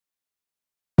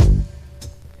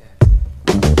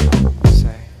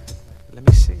Let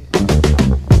me see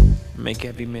it. Make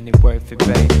every minute worth it,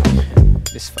 baby.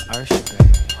 This for Usher, baby.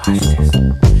 Watch this.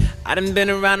 I done been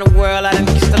around the world, I done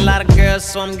kissed a lot of girls,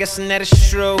 so I'm guessing that it's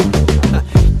true.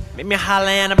 Make me holler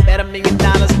and I bet $1 million.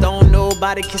 Don't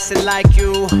nobody kiss it like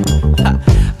you.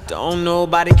 Don't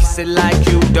nobody kiss it like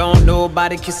you. Don't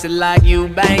nobody kiss it like you.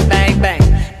 Bang, bang, bang.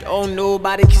 Don't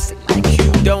nobody kiss it like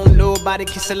you. Don't nobody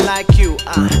kiss it like you.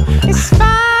 It's 5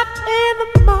 in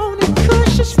the morning,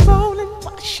 Kush is rolling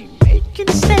while she making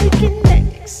steak and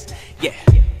eggs. Yeah.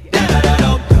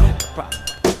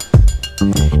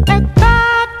 At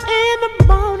 5 in the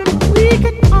morning, we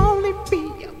can only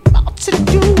be about to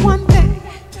do one thing.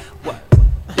 What?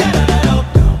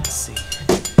 See,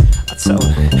 I told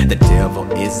her the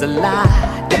devil is a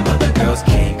lie. Them other girls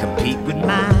can't compete with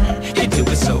mine. You do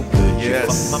it so good, you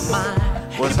fuck my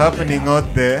mind. What's happening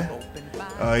out there?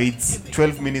 It's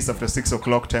 12 minutes after 6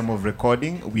 o'clock time of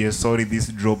recording. We are sorry this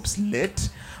drops late.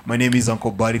 My name is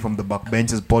Uncle Buddy from the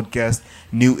Backbenchers Podcast.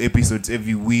 New episodes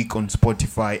every week on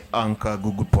Spotify, Anchor,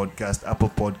 Google Podcast, Apple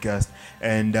Podcast,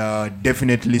 and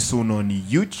definitely soon on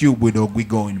YouTube. We're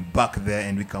going back there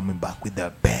and we're coming back with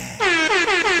a bang.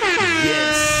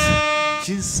 Yes,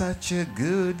 she's such a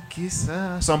good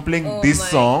kisser. So I'm playing this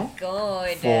song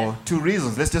for 2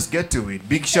 reasons. Let's just get to it.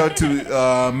 Big shout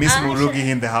to Miss Murugi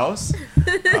in the house.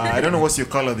 I don't know what's your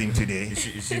color theme today,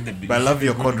 but I love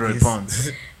your corduroy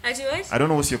pants. I don't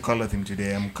know what's your color theme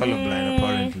today. I'm colorblind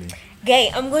apparently. Guy,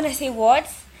 I'm gonna say what?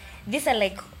 These are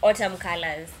like autumn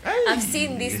colors. I've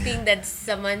seen this thing that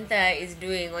Samantha is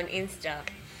doing on Insta.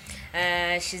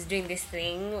 She's doing this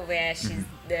thing where she's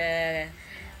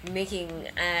making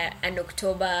an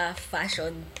October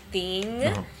fashion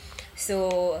thing.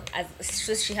 So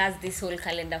she has this whole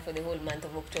calendar for the whole month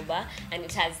of October, and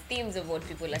it has themes of what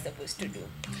people are supposed to do.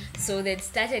 So they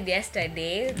started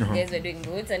yesterday. You guys were doing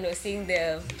boots, and I was seeing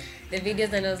the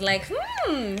videos, and I was like,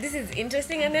 this is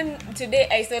interesting. And then today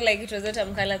I saw like it was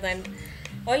autumn colors, and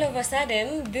all of a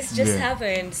sudden this just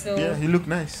happened. So yeah, you look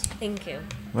nice. Thank you.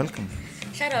 Welcome.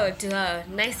 Shout out to her,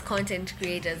 nice content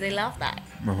creators. I love that.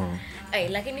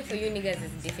 Luckily for you niggas,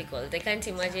 it's difficult. I can't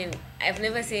imagine. I've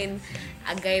never seen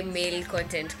a guy male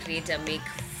content creator make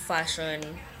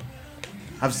fashion.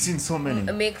 I've seen so many.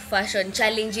 Make fashion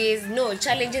challenges. No,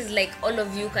 challenges like all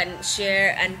of you can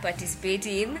share and participate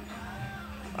in.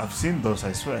 I've seen those,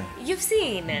 I swear. You've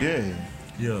seen?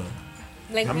 Yeah.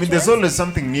 Like I mean, there's always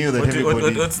something new that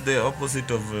everybody... What's the opposite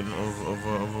of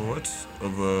what?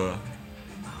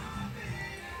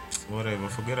 Whatever,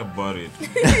 forget about it.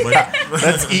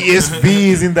 That's ESV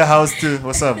is in the house too.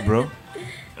 What's up, bro?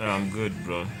 I'm good,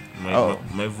 bro.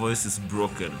 My voice is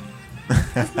broken.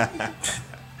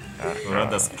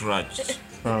 Rather scratched.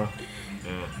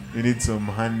 You need some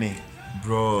honey.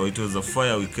 Bro, it was a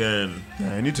fire weekend.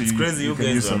 I need to It's crazy you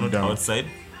guys are not outside.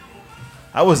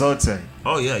 I was outside.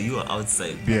 Oh yeah, you were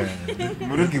outside. Yeah.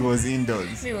 Murugi was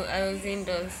indoors. No, I was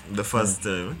indoors. The first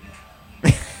time.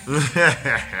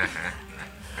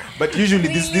 But usually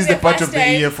this is the part of the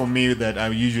year for me that I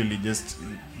usually just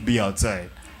be outside.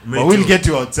 But we'll get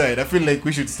to outside. I feel like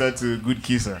we should start a good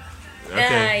kisser.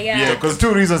 Okay. Yeah, because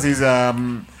 2 reasons is I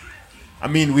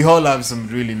mean, we all have some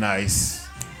really nice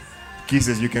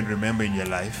kisses you can remember in your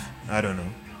life. I don't know.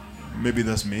 Maybe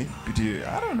that's me.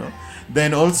 I don't know.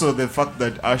 Then also the fact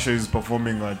that Usher is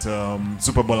performing at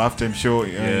Super Bowl halftime show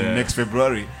next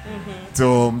February.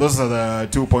 So those are the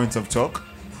 2 points of talk.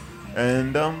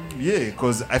 And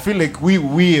because I feel like we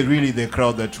are really the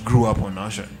crowd that grew up on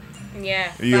Usher.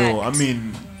 Yeah. I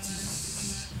mean,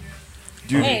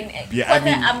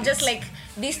 I'm just like,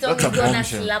 this song is gonna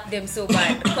slap them so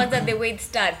bad. Because the way it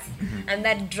starts and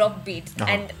that drop beat,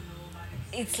 and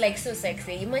it's like so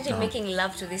sexy. Imagine making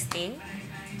love to this thing.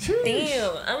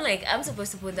 Damn, I'm like, I'm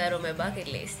supposed to put that on my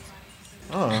bucket list.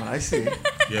 Oh, I see.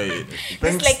 Yeah.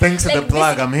 Thanks to the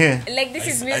plug, I'm here. Like this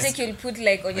is music you'll put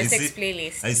like on your sex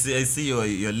playlist. I see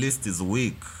your list is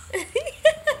weak.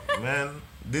 Man,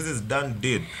 this is done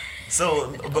deed.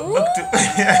 So back to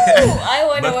I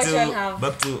wonder what you'll have.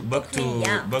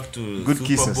 Back to good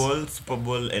Super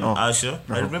Bowl and Usher.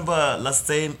 I remember last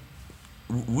time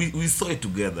we saw it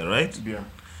together, right? Yeah.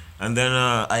 And then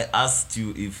I asked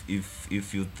you if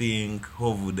you think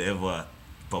Hov would ever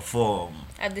perform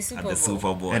at the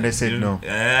Super Bowl. And I said no.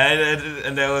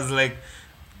 And I was like,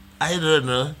 I don't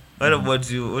know. What about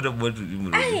you? What about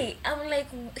you? I'm like,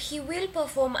 he will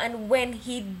perform, and when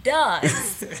he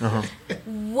does,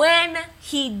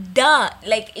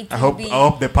 like it I will be. I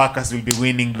hope the Packers will be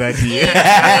winning that year.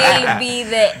 It will be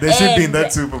the They should be in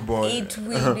that Super Bowl. It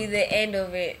will be the end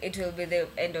of it. It will be the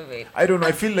end of it. I don't know.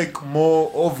 I feel like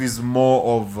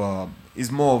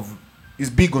is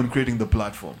big on creating the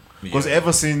platform. Because Yeah.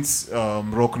 ever since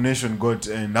Rock Nation got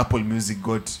and Apple Music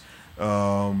got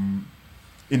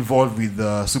involved with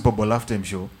the Super Bowl halftime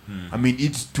show, I mean,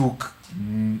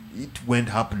 it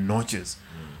went up notches.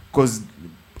 Because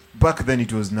back then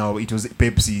it was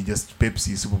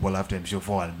Pepsi Super Bowl halftime show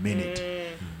for a minute.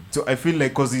 So I feel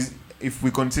like because if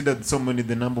we consider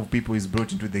the number of people he's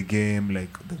brought into the game,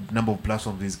 like the number of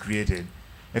platforms he's created,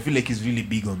 I feel like he's really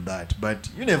big on that. But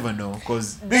you never know,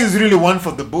 because this is really one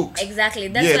for the books. Exactly.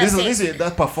 That's Yeah, what I'm this saying. is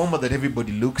that performer that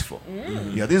everybody looks for.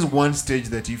 Yeah, this is one stage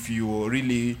that if you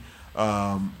really,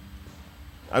 I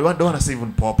don't want to say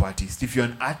even pop artist. If you're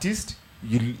an artist,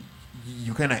 you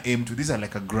kind of aim to. These are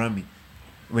like a Grammy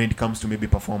when it comes to maybe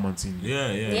performance in.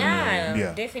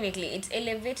 Yeah, definitely. It's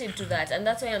elevated to that. And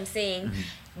that's why I'm saying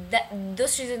that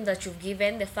those reasons that you've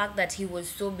given, the fact that he was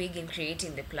so big in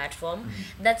creating the platform,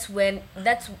 that's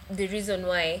the reason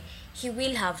why he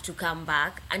will have to come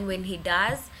back. And when he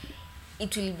does,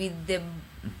 it will be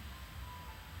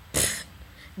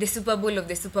the Super Bowl of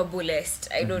the Super Bowlest.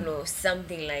 I don't know,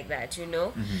 something like that, you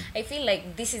know. I feel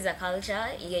like this is a culture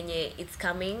yenye it's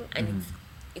coming, and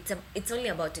it's only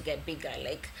about to get bigger.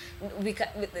 Like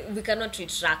we cannot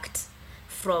retract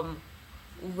from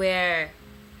where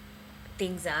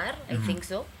things are. I think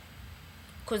so,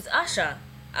 because Asha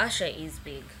is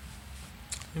big.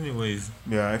 Anyways,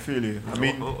 Yeah, I feel you. I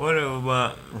mean, whatever,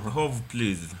 but Hov,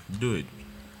 please do it.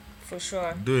 For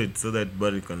sure. Do it so that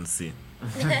Barry can see.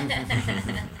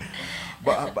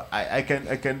 but I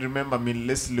can remember. I mean,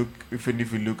 let's look. Even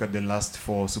if we look at the last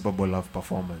 4 Super Bowl half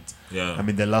performance. Yeah. I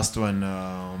mean, the last one,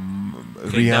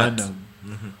 Rihanna,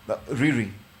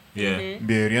 Riri. Yeah.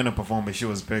 The Rihanna performed, but she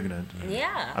was pregnant.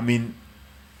 Yeah. I mean,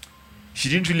 she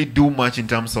didn't really do much in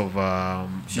terms of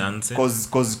Dancing? because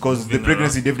the Moving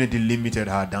pregnancy definitely limited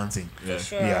her dancing. Yeah.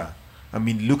 Sure. Yeah. I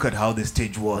mean, look at how the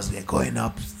stage was. They're going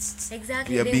up.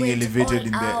 Exactly. They're They being went elevated all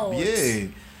in out. there. Yeah.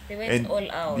 They went And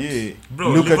all out. yeah, Bro,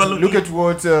 look at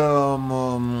what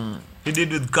He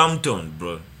did with Compton,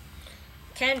 bro.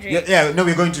 Kendrick. no,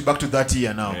 we're going back to that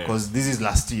year now, Yeah. because this is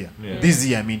last year. Yeah. This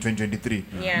year, I mean 2023.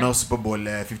 Yeah. Now Super Bowl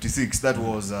 56. That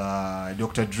was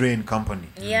Dr. Dre and Company,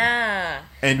 Yeah.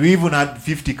 and we even had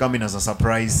 50 coming as a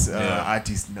surprise Yeah.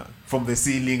 artist from the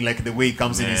ceiling, like the way he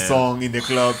comes in his Yeah. song in the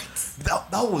club.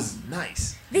 That was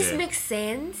nice. This Yeah. makes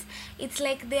sense. It's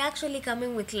like they're actually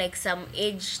coming with like some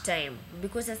age time,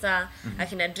 because as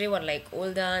Akina Dre were like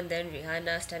older, and then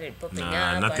Rihanna started popping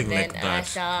Nah, up, nothing and then like that.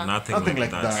 Asha. Nothing like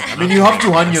that. I mean, you have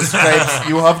to earn your stripes.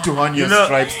 You have to earn your know-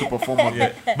 stripes to perform on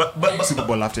the But Super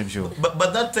Bowl halftime show.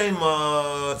 but that time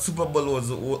Super Bowl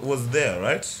was there,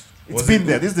 right? It's been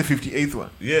there. This is the 58th one.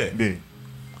 Yeah. Yeah.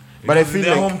 But I feel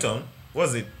their like hometown,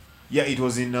 was it? yeah, it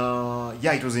was in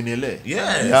LA.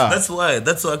 Yes, Yeah. that's why.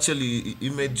 That's why actually he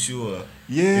made sure.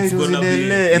 Yeah, it's it was in gonna be-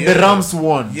 LA, and the yeah. Rams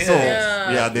won. Yeah. So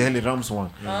Yeah. the LA Rams won.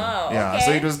 Oh, Yeah, okay.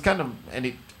 so it was kind of, and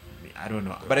it, I don't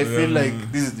know, but I feel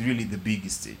like this is really the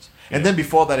biggest stage. And Yeah. then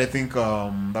before that, I think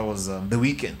that was The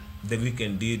Weeknd. The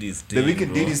Weeknd did his thing. The Weeknd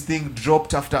bro. did his thing,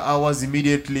 dropped after hours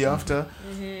immediately after.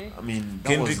 I mean, that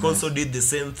Kendrick was also nice. did the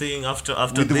same thing after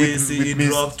With this. He Miss-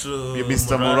 dropped with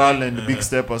Mr. Morale and Big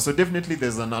Stepper. So definitely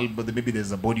there's an album, maybe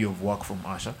there's a body of work from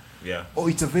Asha. Yeah. Oh,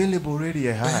 it's available already.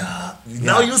 I have.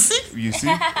 Now you see. You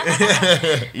see?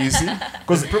 You see?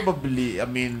 Because probably, I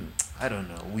mean, I don't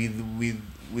know.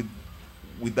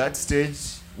 With that stage,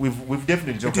 we've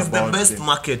definitely It talked is the about best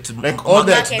market, Like all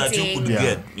the- that you could Yeah.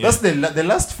 get. Yeah. That's the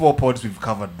last 4 pods we've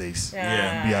covered this.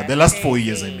 Yeah, the last 4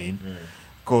 years, I crazy. mean.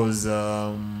 Because,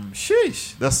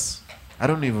 sheesh, that's, I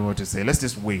don't even know what to say. Let's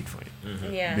just wait for it.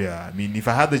 Yeah. Yeah, I mean, if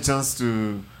I had the chance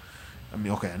to, I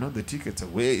mean, okay, I know the tickets are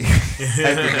way. I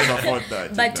could never afford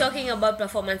that. But talking about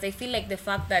performance, I feel like the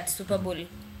fact that Super Bowl,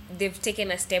 they've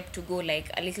taken a step to go like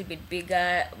a little bit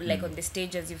bigger, like on the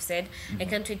stage, as you've said. I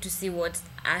can't wait to see what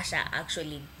Asha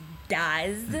actually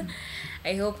does.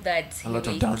 I hope that A lot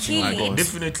of he dancing, will my kill God. it.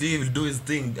 Definitely he will do his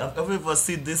thing. Have you ever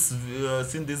seen this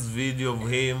video of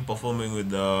him performing with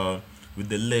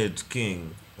the late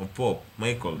king of pop,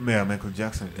 Michael? Yeah, Michael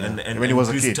Jackson. Yeah. And when he was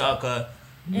Chris a kid. Tucker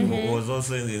who was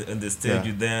also in the stage Yeah.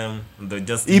 with them. They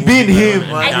just He moving been him,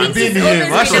 around man. and I think Been he's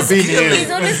him. always Asha been been, him.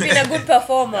 he's always been a good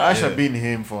performer. Asha been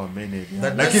him for a minute. Yeah. That,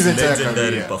 Like that's his entire legendary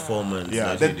career. performance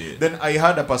Yeah, that he did. then I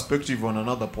had a perspective on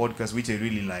another podcast which I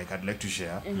really like. I'd like to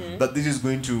share that this is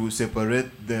going to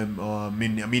separate them. I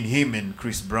mean him and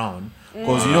Chris Brown,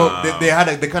 because you know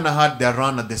they kind of had their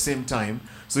run at the same time.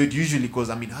 So it usually,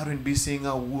 because I mean R&B singer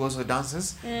who also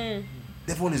dances,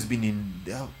 they've always been in.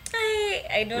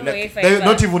 I don't know Like, if I they're can-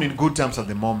 not even in good terms at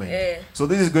the moment. Yeah. So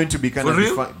this is going to be kind For of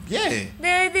real? yeah.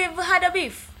 They've had a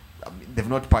beef. I mean, they've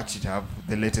not patched it up.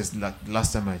 The latest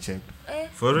last time I checked.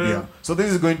 For real? Yeah. So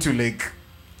this is going to like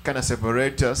kind of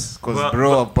separate us because But-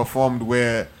 bro performed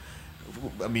where,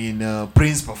 I mean,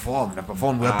 Prince performed. I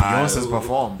performed where Beyonce's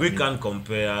performed. We I mean, can't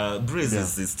compare. Breeze Yeah.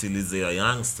 is still is a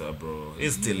youngster, bro.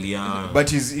 He's still young. But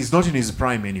he's not in his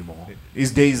prime anymore.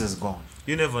 His days is gone.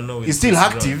 you never know. With He's still Chris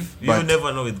active, Brown. but- You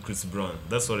never know with Chris Brown.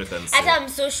 That's what I can say. And I'm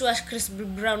so sure Chris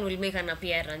Brown will make an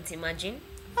appearance. Imagine.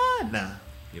 Nah.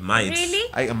 He might. Really?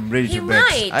 I am ready He to bet.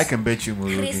 might. I can bet you,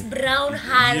 Chris Murugi. Brown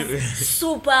has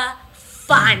super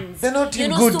fans. They're not You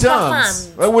in know, good super terms.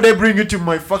 fans. Why would I bring you to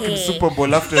my fucking Hey. Super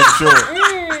Bowl after the show?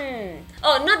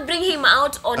 Oh, not bring him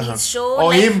out on his show.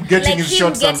 Or him getting his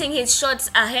shots on- getting his shots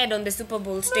ahead on the Super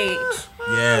Bowl stage.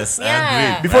 Yes, I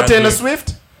Yeah. agree. Before I Taylor agree.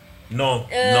 Swift? No,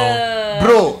 no.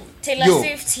 Bro. Taylor yo,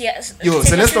 Swift, yes. Yo, so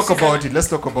Taylor let's Swift talk is about it. Let's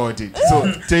talk about it.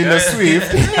 So Taylor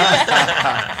Swift,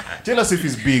 Taylor Swift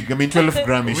is big. I mean, 12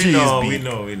 Grammy. We She know, is we big.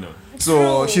 know, we know.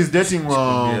 So True. she's dating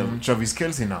Yeah. Travis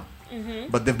Kelce now,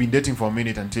 but they've been dating for a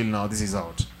minute until now. This is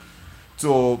out.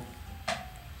 So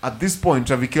at this point,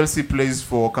 Travis Kelce plays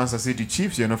for Kansas City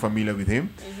Chiefs. You're not familiar with him.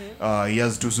 He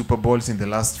has 2 Super Bowls in the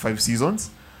last 5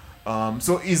 seasons.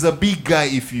 So he's a big guy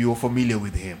if you're familiar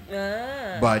with him.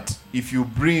 But if you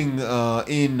bring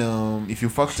if you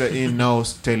factor in now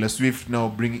Taylor Swift now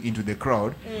bring into the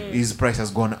crowd, his price has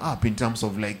gone up in terms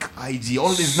of like IG, all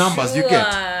these numbers you get.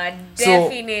 So,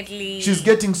 Definitely. She's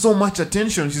getting so much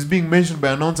attention. She's being mentioned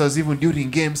by announcers even during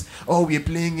games. Oh, we're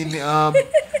playing in Taylor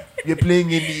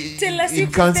Swift in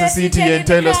is Kansas there, City she's in and the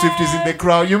Taylor Swift is in the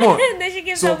crowd. You know. And then she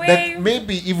gives So away. that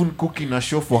maybe even cooking a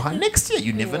show for her next year.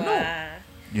 You never know. Wow.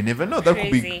 You never know. That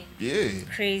could be Crazy.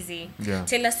 Crazy. Yeah.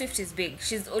 Taylor Swift is big.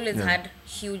 She's always Yeah. had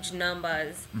huge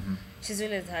numbers. She's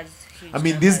always had huge I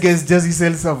mean, numbers. these guys' jersey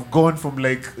sales have gone from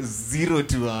like 0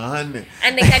 to 100.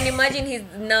 And I can imagine he's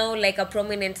now like a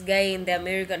prominent guy in the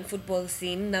American football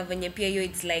scene. Na venye pia hiyo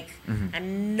it's like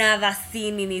another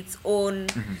scene in its own.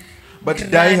 But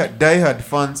Grand. diehard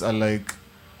fans are like,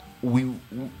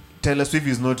 Taylor Swift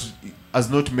has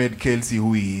not made Kelsey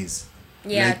who he is.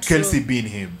 Yeah, like true. Kelsey being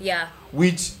him. Yeah.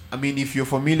 Which, I mean, if you're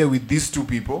familiar with these two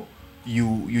people,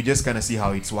 you just kind of see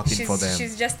how it's working for them.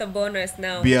 She's just a bonus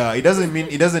now. But yeah, it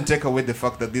doesn't take away the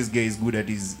fact that this guy is good at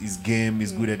his game,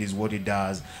 is good at what he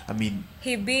does. I mean,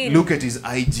 He been. look at his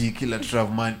IG, Killer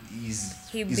Trav, man, he's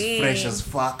been. fresh as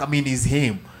fuck. I mean, he's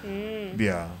him.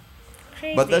 Yeah.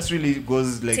 Crazy. But that's really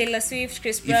goes like, Taylor Swift,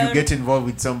 Chris Brown. if you get involved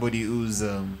with somebody who's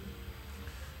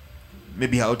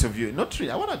maybe out of your, not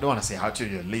really, don't want to say out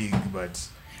of your league, but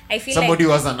I feel somebody like who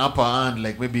has an upper hand,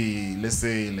 like maybe let's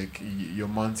say like your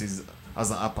month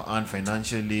has an upper hand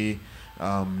financially,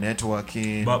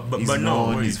 networking, But he's no,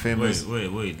 known, wait, he's famous.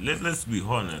 wait. Let's be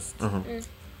honest. Uh-huh.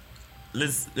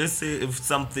 Let's say if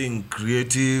something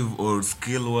creative or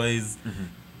skill wise,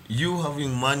 you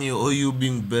having money or you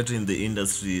being better in the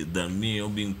industry than me or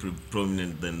being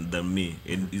prominent than me,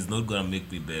 it is not gonna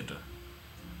make me better.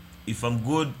 If I'm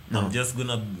good, I'm just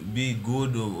gonna be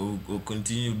good or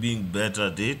continue being better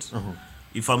at it.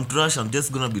 If I'm trash, I'm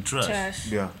just gonna be trash. trash.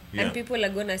 Yeah. Yeah. And people are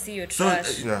gonna see your So,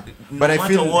 trash. Yeah. no But I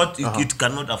matter feel- what, uh-huh. it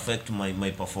cannot affect my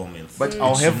performance. But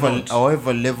It should not.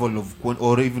 however level of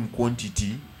or even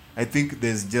quantity, I think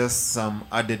there's just some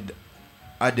added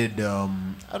I don't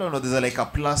know, there's like a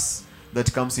plus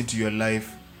that comes into your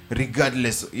life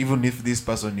regardless, even if this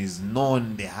person is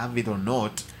known, they have it or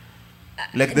not.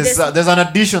 Like there's an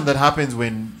addition that happens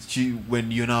when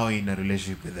you're now in a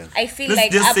relationship with them. I feel Let's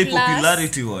like just a say plus,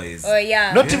 popularity wise. or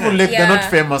yeah. Not even like they're not Yeah.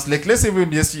 famous. Like let's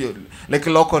even just like a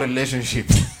local relationship.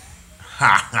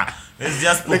 It's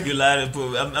just popularity.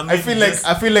 I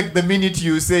feel like the minute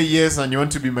you say yes and you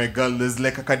want to be my girl, there's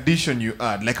like a condition you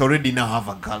add. Like I already now have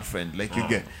a girlfriend. Like you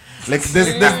get, like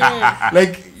there's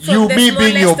like From you the me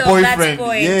being your smallest of that boyfriend.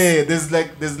 point. Yeah,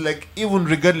 there's like even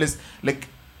regardless like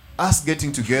us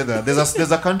getting together.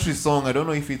 There's a country song. I don't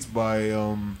know if it's by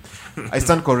I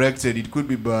stand corrected. It could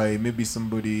be by maybe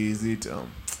somebody. Is it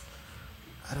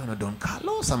I don't know, Don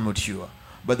Carlos. I'm not sure.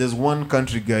 But there's one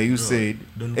country guy who said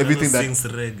Don everything Carlos that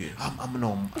sings reggae. I'm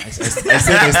no. I said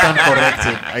I stand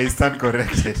corrected. I stand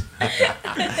corrected.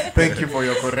 Thank you for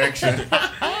your correction.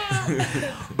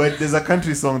 But there's a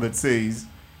country song that says,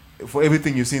 "For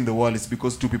everything you see in the world, it's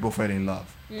because two people fell in love."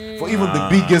 For even the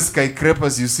biggest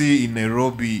skyscrapers you see in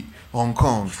Nairobi, Hong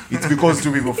Kong, it's because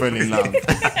two people fell in love.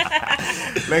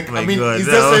 Like My I mean, God, it's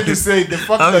that just trying to was- say the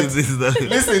fact How that is this that?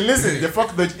 listen, the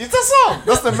fact that it's a song.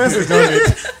 That's the message on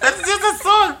it. That's just a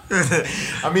song.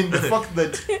 I mean, the fact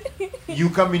that you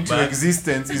come into But-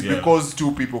 existence is Yeah. because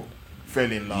two people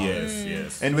fell in love.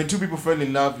 Yes. And when two people fell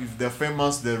in love, if they're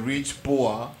famous, they're rich,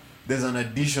 poor, there's an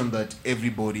addition that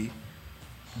everybody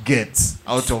gets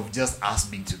out of just us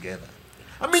being together.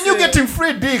 I mean, you're getting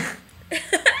free dick.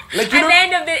 Like, you At know, the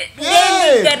end of the Yeah.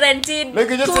 daily guaranteed like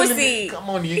you're just telling pussy. me, come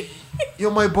on,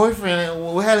 you're my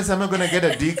boyfriend. Where else am I gonna get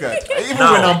a D card? Even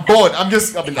Now- when I'm bored, I'll be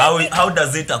like, How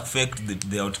does it affect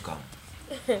the outcome?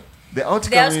 the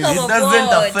outcome, The outcome is It of doesn't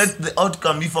what? affect the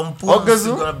outcome. If I'm poor, I'm Orgasm?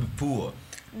 still gonna be poor.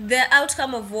 The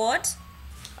outcome of what?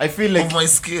 I feel like Of my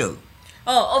skill.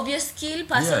 Oh, of your skill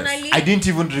personally? I didn't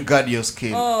even regard your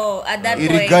skill. Oh, at that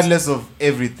point. Regardless of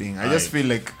everything, I just Right. feel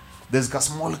like there's a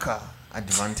small car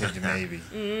advantage maybe.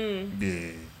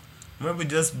 Yeah. Maybe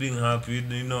just being happy,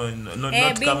 not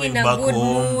being coming in a back good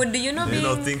home.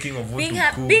 mood, Thinking of what being,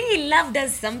 to cook. being in love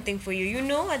does something for you,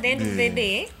 at the end of the Yeah.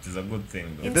 day. It's a good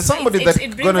thing, though. There's somebody it, that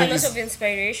it brings gonna a lot is- of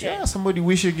inspiration. Yeah, somebody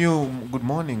wishing you good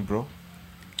morning, bro.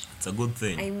 It's a good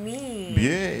thing. I mean,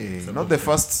 Yeah, not the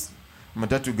first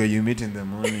matatu guy you meet in the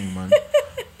morning, man.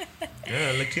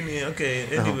 Yeah, okay.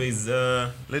 Anyways,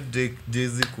 let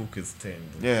Jay-Z cook his stand.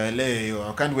 Yeah,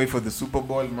 I can't wait for the Super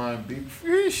Bowl, man. Big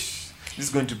fish. This is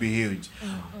going to be huge.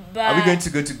 but Are we going to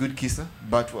go to Good Kisser?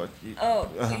 But what? Oh,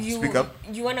 Speak up.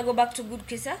 You wanna go back to Good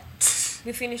Kisser?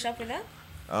 We finish up with that.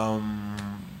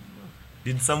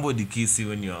 Did somebody kiss you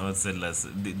when you were outside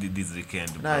this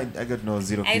weekend? Nah, I got no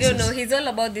zero I kisses. don't know. He's all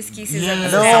about these kisses. Yeah, and No,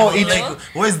 stuff, it's you know?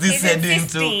 where's this He's heading to?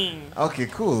 insisting. Okay,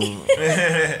 cool. Keep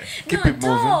No, it moving.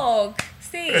 talk.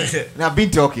 Say. Nah, I've been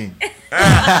talking.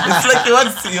 It's like he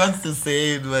wants to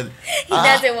say it, but He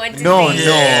doesn't want to No, say. no,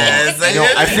 Yes, I no.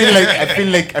 guess.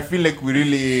 I feel like we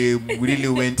really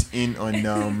went in on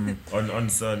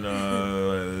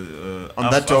on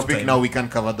that topic. Now we can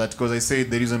cover that because I said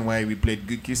the reason why we played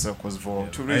Good Kisser was for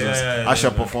two reasons.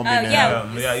 Usher performing,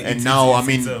 and now I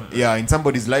mean, in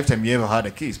somebody's lifetime, you ever had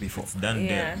a kiss before? it's done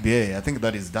Yeah. there. Yeah, I think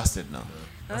that is dusted now.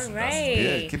 All right.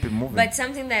 Yeah, keep it moving. But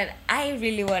something that I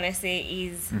really want to say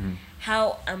is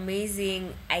how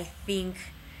amazing I think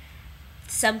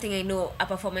something I know a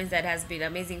performance that has been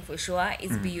amazing for sure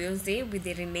is Beyonce with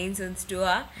the Renaissance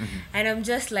tour, and I'm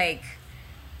just like,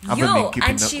 Haven't been yo, keeping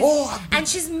and up. she's Oh, I've and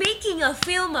she's making a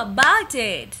film about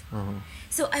it.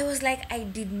 So I was like, I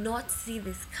did not see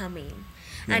this coming.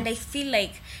 And I feel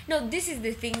like, no, this is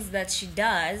the things that she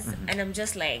does, and I'm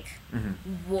just like,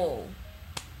 whoa.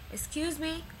 Excuse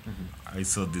me? I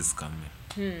saw this coming.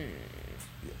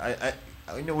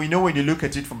 I know. We know when you look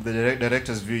at it from the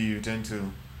director's view, you tend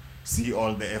to see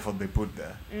all the effort they put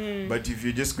there. But if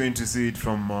you're just going to see it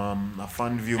from a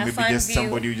fan view, A maybe fan just view.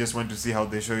 somebody who just want to see how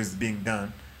the show is being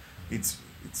done, it's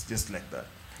just like that.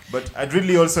 But I'd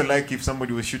really also like if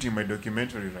somebody was shooting my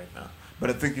documentary right now. But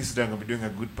I think he's gonna be doing a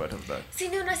good part of that. See,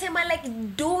 unasema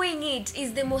like doing it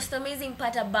is the most amazing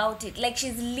part about it. Like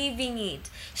she's living it.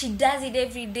 She does it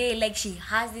every day. Like she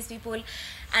has these people,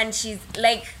 and she's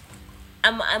like,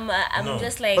 I'm No.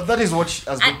 just like. But that is what she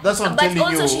has been, And- that's what I'm but telling you.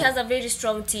 also she has a very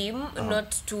strong team,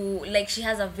 not to like she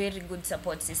has a very good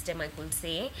support system, I could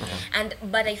say. And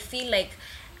but I feel like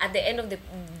at the end of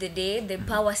the day, the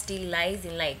power still lies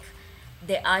in like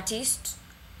the artist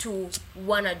to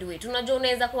wanna do it. Unajua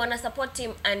unaweza kuwa na support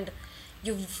team and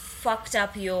you've fucked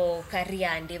up your career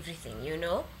and everything, you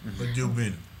know? What do you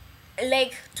mean?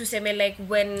 Like tuseme like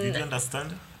when Did you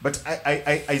understand? But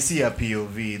I see a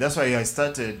POV. That's why I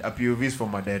started a POV is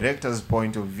from a director's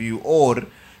point of view, or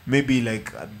maybe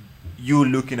like you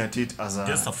looking at it as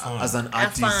Just a fan. as an A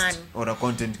artist fan. or a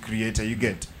content creator. You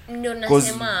get? no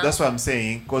Because nasema that's what I'm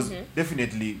saying. Because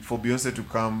definitely for Beyonce to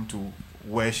come to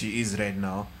where she is right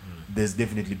now, there's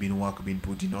definitely been work being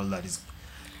put in. All that is.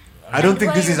 I don't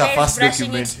think why this you is a guys first brushing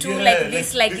document. it too like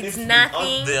this, like it's been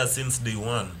nothing. out there since day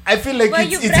one. I feel like Why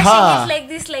you it's brushing her. it like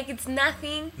this, like it's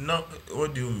nothing? No,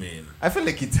 what do you mean? I feel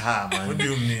like it's her, What man. do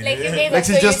you mean? Like you guys Like are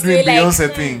she's so just used to doing it, Beyonce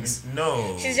like, things.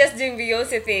 No. She's just doing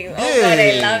Beyonce thing. Oh god,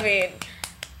 I Yeah. love it.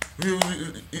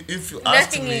 If you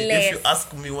ask Nothing me, less. if you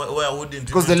ask me, why I wouldn't?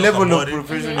 Because even the talk level of about it?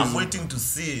 professionalism. I'm waiting to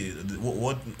see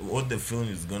what the film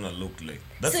is gonna look like.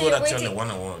 That's So what you're actually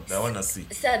waiting- I wanna see.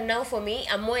 So now for me,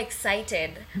 I'm more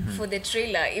excited for the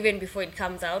trailer even before it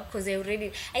comes out because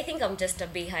I think I'm just a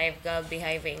beehive girl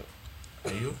behaving.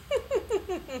 Are you?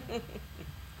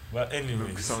 But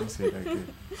anyways, Sounds like it.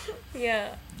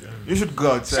 Yeah. You should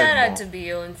go outside. Shout out more. to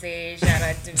Beyonce. Shout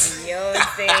out to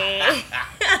Beyonce.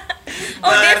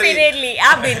 Oh, definitely.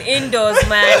 I've been indoors,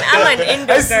 man. I'm an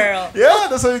indoor I see- girl. Yeah,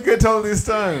 that's how you get all this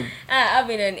time. I've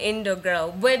been an indoor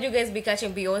girl. Where do you guys be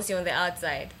catching Beyonce on the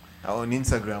outside? On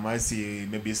Instagram, I see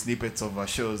maybe snippets of her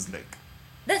shows. Like,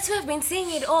 That's why I've been seeing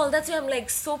it all. That's why I'm like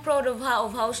so proud of her,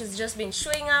 of how she's just been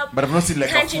showing up. but I've not seen like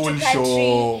a Country to full country.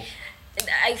 show.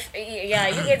 Yeah,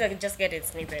 you guys are just getting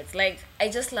snippets. Like, I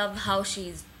just love how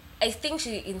I think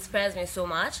she inspires me so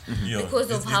much yeah.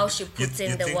 because of how she puts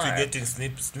in the think work. you're getting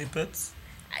snippets?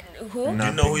 Who? No. Do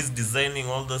you know who is designing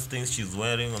all those things she's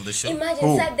wearing on the show? Imagine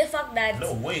Who? sad the fact that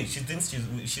No, wait. She thinks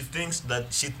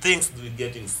we're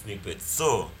getting snippets.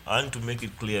 So I want to make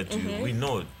it clear to you. We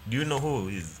know. Do you know who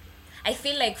is? I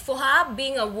feel like for her,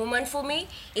 being a woman for me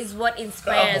is what Come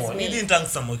inspires on, me. you didn't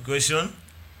answer my question.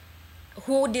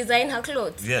 Who design her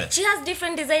clothes? Yeah. She has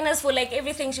different designers for like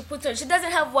everything she puts on. She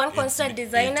doesn't have one constant It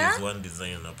designer. is one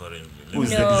designer apparently.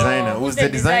 Who's No. the designer? Who's the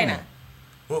designer?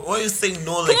 Why are you saying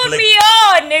no? Like, Put like me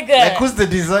on, nigga. Like who's the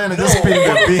designer? Just spill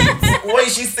the beans. why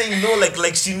is she saying no?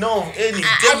 Like she know of any?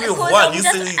 Tell me of Because one. I'm You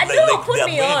just- say I like know, like put there are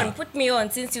me many. on. Put me on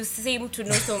since you seem to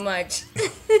know so much.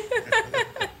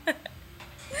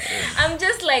 I'm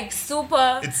just like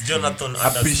super. It's Jonathan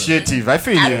Anderson. Appreciative. I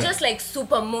feel I'm you. just like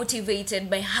super motivated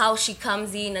by how she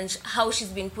comes in and how she's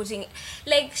been putting,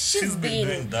 like she's been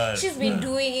doing that. she's been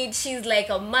doing it. She's like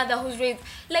a mother who's raised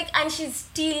like, and she's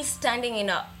still standing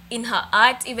in her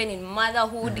art, even in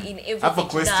motherhood, in everything. I have a she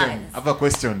question. does. I have a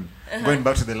question. Going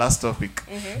back to the last topic.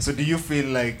 So, do you feel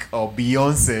like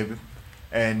Beyonce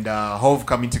and Hove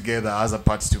coming together as a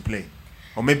part to play,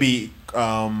 or maybe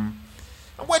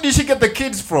where did she get the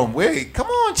kids from? Wait, come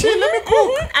on, chill. Let me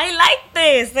cook. I like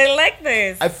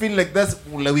this. I feel like that's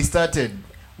like we started.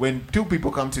 When two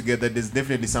people come together, there's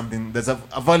definitely something. There's a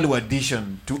value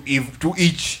addition to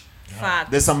each. Fact.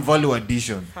 There's some value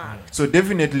addition. Fact. So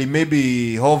definitely,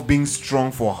 maybe Hove being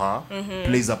strong for her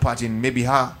plays a part in maybe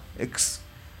her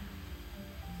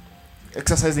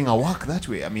exercising her work that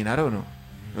way. I mean, I don't know.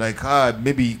 Like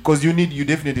maybe because you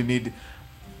definitely need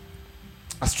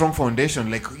a strong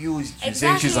foundation. Like she's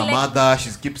saying she's a Exactly, like- mother. She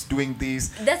keeps doing this.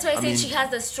 That's why I said mean, she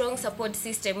has a strong support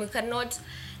system. We cannot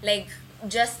like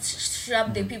just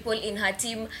shrub the people in her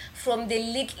team from the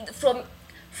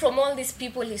from all these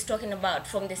people he's talking about,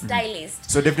 from the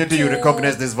stylist. So definitely you to-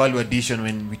 recognize this value addition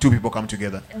when two people come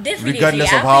together. Definitely,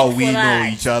 Regardless I of how think we for know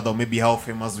that. each other, maybe how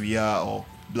famous we are or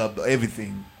blah blah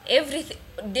everything. Everything,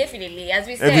 definitely, as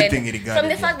we said, Everything regarding, from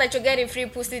the yeah. fact that you're getting free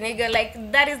pussy, nigga,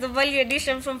 like that is the value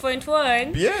addition from point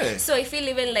one. Yeah. So I feel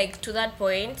even like to that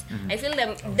point, I feel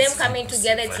them coming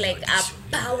together. It's like a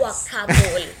power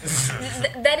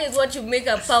couple. That is what you make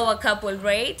a power couple,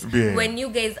 right? Yeah. When you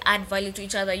guys add value to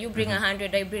each other, you bring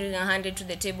 100, I bring 100 to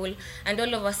the table, and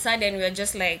all of a sudden we are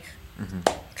just like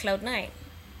cloud nine.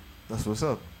 That's what's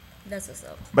up. That's what's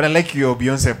up. But I like your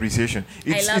Beyonce appreciation.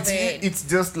 love it. It's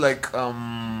just like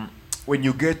when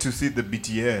you get to see the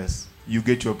BTS, you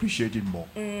get to appreciate it more.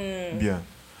 Yeah.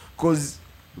 Cause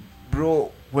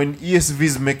bro, when ESV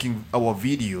is making our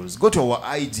videos, go to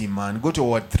our IG, man, go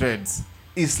to our threads.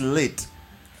 It's lit.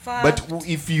 But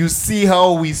if you see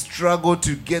how we struggle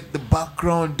to get the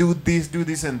background, do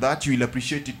this and that, you will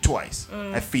appreciate it twice.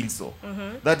 I feel so.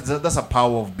 That's a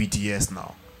power of BTS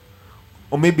now.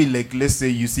 Or maybe like let's say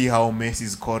you see how Messi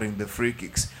is scoring the free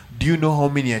kicks. Do you know how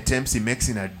many attempts he makes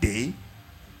in a day?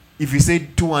 If you say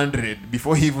 200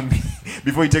 before he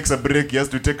takes a break, he has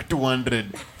to take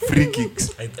 200 free kicks.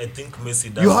 I think Messi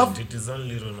You does have- it. It is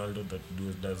only Ronaldo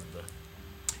that does that.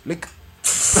 Like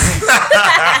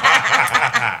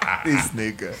this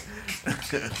nigga.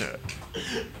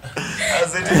 I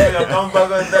said, you come back on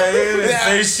that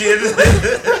say shit.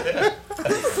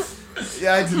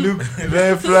 Yeah, I had to look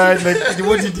left, right. Like,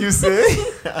 what did you say?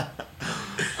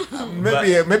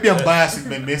 maybe I'm biased with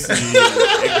my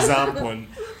Messi example,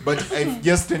 but I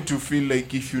just tend to feel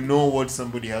like if you know what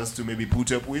somebody has to maybe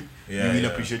put up with, you will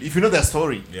appreciate. If you know their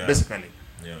story, basically.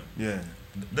 Yeah. Yeah.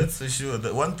 That's for sure.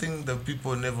 The one thing that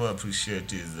people never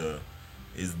appreciate is the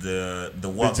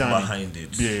work journey. behind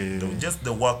it. Yeah. Just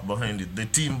the work behind it, the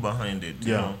team behind it.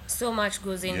 You Yeah. know? So much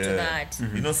goes into Yeah. that.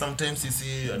 You know, sometimes you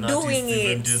see an Doing artist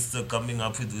even it. just coming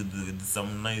up with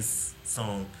some nice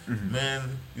song.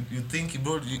 Man, you think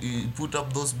he put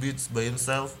up those beats by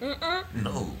himself?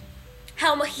 No.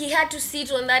 How he had to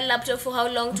sit on that laptop for how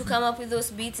long to come up with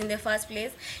those beats in the first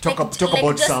place? Talk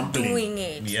about just sampling. doing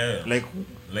it. Yeah. Like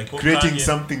what creating Kanye-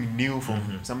 something new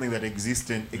from something that exists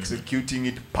and executing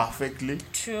it perfectly.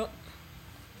 True.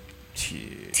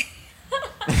 Shit.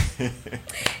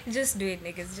 Just do it,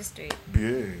 niggas. Just do it.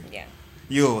 Yeah. Yeah.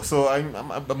 Yo, so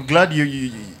I'm glad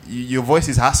your voice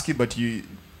is husky, but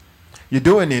you're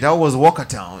doing it. I was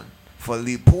Walkertown for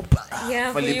Lipupa.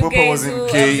 Yeah, for For you Lipupa guys was in who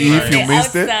KE. are If you on the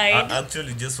missed it, outside. I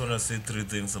actually just want to say three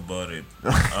things about it.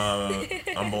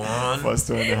 Number one, First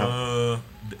one,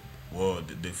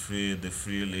 the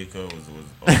free liquor was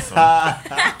awesome.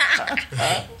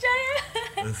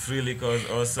 The free liquor was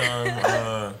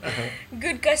awesome.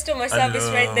 Good customer service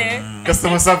right there.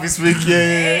 customer service week.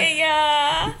 Yeah.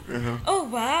 Yeah. Oh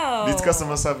wow. It's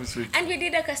customer service week. And we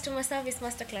did a customer service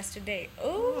masterclass today.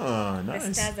 Oh, Oh, the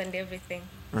nice. stars and everything.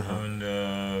 And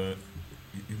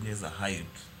You guys are hyped.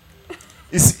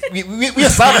 We are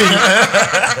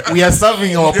serving. We are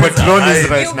serving our patronis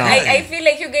right now. I feel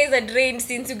like you guys are drained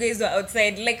since you guys were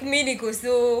outside. Like me, Nico,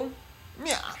 so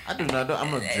Yeah, I don't know.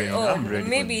 I'm not drained. oh, I'm ready.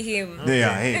 maybe him.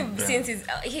 Yeah, him. Since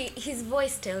his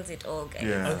voice tells it all, guys.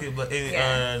 Yeah. Okay, but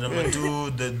Yeah. number two,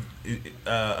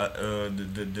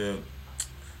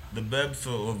 the babes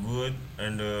were good,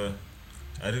 and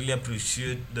I really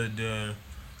appreciate that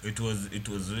it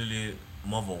was really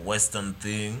more of a Western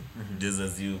thing, just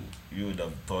as you would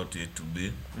have thought it to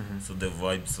be. So the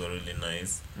vibes were really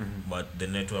nice, but the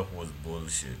network was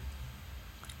bullshit.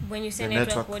 When you say The network,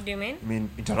 network. what do you mean? I mean,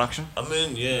 interaction. I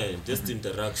mean, yeah, just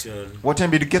interaction. What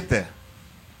time did you get there?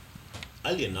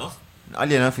 Early enough.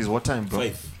 Early enough is what time, bro?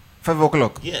 5. 5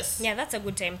 o'clock. Yes. Yeah, that's a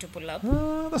good time to pull up.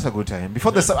 That's a good time.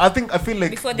 Before the sun, I feel like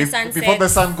Before the sun before the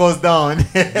sets. sun goes down.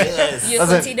 Yes. You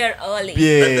That's a- consider early.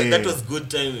 Yeah. That was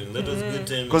good timing. That was good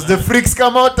timing. Because the freaks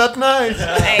come out at night.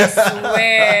 I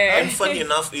swear. And funny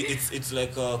enough, it's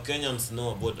like Kenyans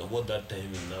know about that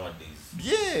timing nowadays.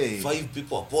 Yeah. 5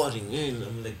 people are pouring in.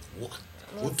 I'm like, what?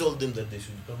 Who told them that they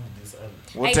should come this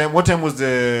early? What time was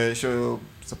the show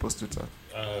supposed to start?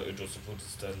 It was supposed to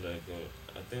start like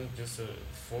I think just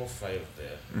 4 5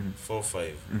 there. 4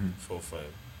 5. 4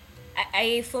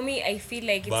 5. For me, I feel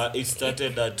like But it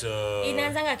started at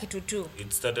inaanzanga kitu tu.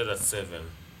 it started at 7.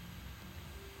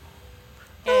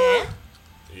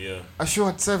 Yeah. A show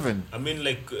at 7. I mean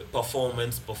like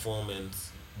performance.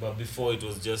 But before it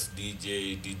was just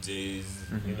DJs,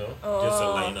 you know, just a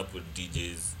lineup with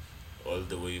DJs all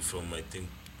the way from I think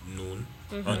noon,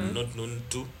 not noon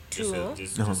to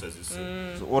just as you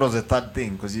said. So what was the third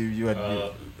thing? Because you had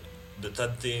The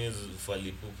third thing is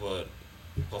Fally Ipupa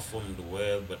performed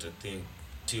well, but I think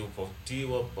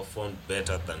Tiwa performed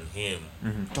better than him.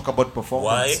 talk about Why?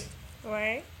 performance.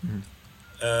 Why?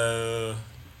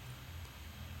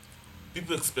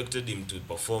 People expected him to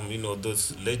perform, you know,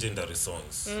 those legendary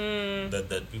songs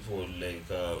that people like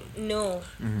No.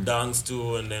 dance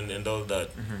to and all that.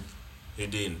 He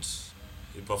didn't.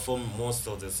 He performed most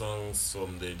of the songs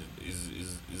from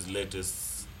his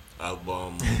latest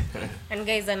album. And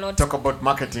guys are not. Talk about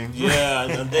marketing. Yeah,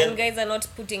 and And then guys are not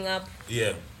putting up.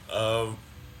 yeah,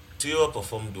 Tio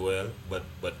performed well, but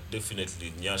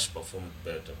definitely Nyash performed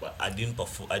better. But I didn't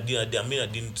perform. I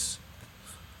didn't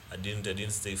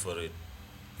stay for it.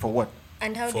 For what?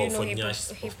 And how do For you know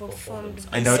Nyash's he performed? performance.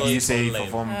 And I how saw do you it say he online.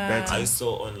 performed better? I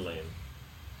saw online.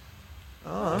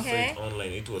 Oh, Okay.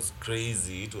 Online, it was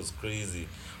crazy.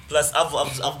 Plus,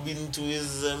 I've been to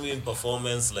his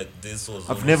performance like this was.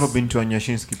 I've never been to a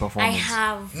Nyashinsky I performance.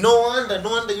 have. No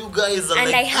wonder you guys are And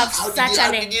like. I have how such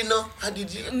how an- did you know? How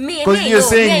did you? Because you're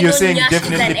saying Nyash is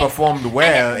definitely an- performed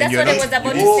well, That's and you're what I not. was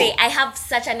about to Whoa. say. I have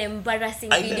such an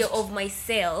embarrassing I video left. of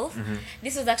myself.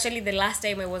 This was actually the last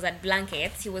time I was at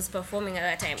Blankets. He was performing at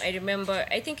that time. I remember,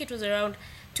 I think it was around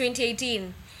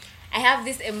 2018. I have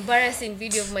this embarrassing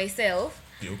video of myself.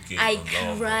 Okay, I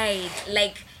no. cried.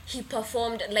 Like, he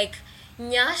performed, like,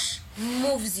 Nyash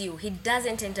moves you. He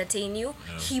doesn't entertain you.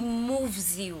 Yeah. He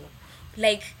moves you.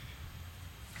 Like,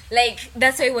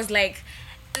 that's why it was like,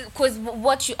 because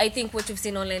I think what you've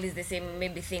seen online is the same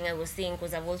maybe thing I was seeing,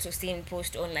 because I've also seen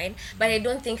post online, but I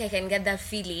don't think I can get that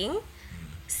feeling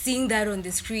seeing that on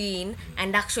the screen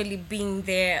and actually being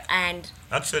there and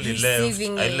Actually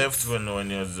receiving left. I it. left when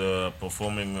he was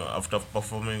performing after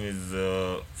performing his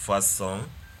first song.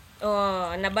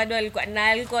 Oh, na bado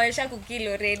alikuwa asha kukill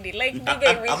already. Like,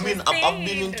 I mean, I've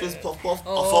been into his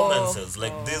performances.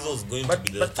 Like this was going to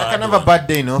be the But third I can have a one. bad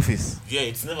day in office. Yeah,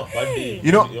 it's never a bad day.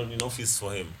 You know- in office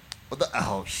for him.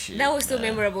 Oh shit. That was so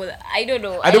memorable. I don't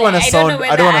know. I don't want to I don't know sound. I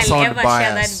whether don't want I'll to sound ever share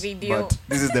that biased, video. but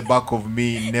this is the back of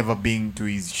me never being to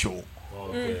his show.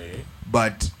 Okay.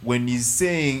 But when he's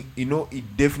saying, you know, he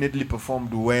definitely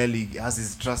performed well, he has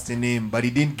his trust in him, but he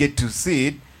didn't get to see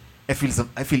it, I feel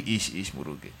ish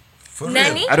Muruge. For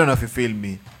Nani? I don't know if you feel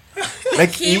me. Like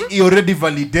Him? he already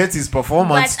validates his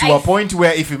performance But to I a point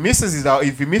where if he misses out,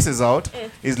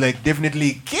 he's like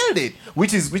definitely killed it,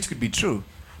 which could be true.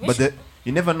 But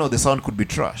you never know, the sound could be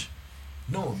trash.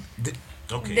 No.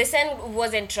 Okay. The sound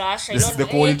wasn't trash. This is the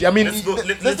quality. I mean, let's go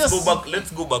back.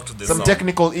 Let's go back to the some sound.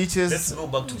 technical itches. Let's go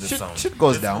back to the sound. Shit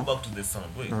goes Let's down. go back to the sound.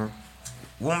 Wait.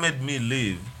 What made me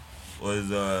leave was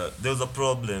there was a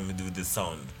problem with the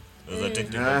sound. There was a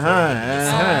technical problem with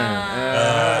the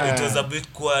sound. It was a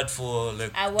bit quiet for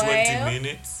like A 20 while.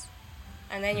 minutes.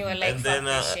 And then you were like, And then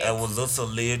fuck this shit. I was also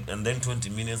late, and then 20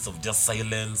 minutes of just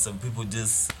silence and people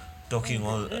just talking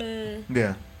all.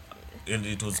 Yeah. And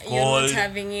it was You're not cold.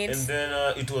 having it. And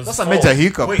then it was. That's a four. major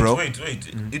hiccup, wait, bro. Wait.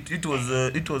 It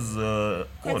was what,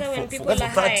 when people for are 30.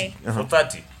 high. For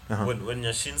 30. when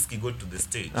Yashinsky got to the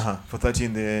stage, 4:30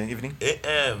 in the evening.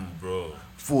 AM, bro.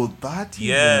 4:30 in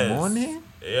Yes. the morning.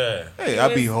 Yeah. Hey,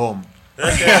 I'll be home.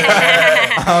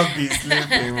 I'll be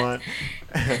sleeping, man.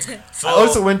 So I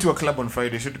also went to a club on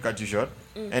Friday. Should cut you short.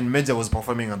 And Major was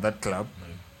performing at that club.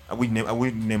 I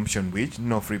will mention which.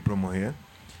 No free promo here.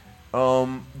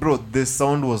 Bro, the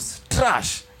sound was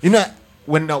trash. You know,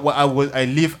 when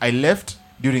I left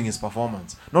during his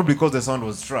performance, not because the sound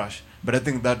was trash, but I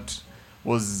think that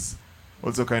was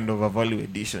also kind of a value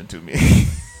addition to me.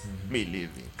 Me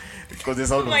leaving because the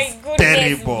sound Oh my was goodness,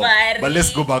 terrible. Barry. But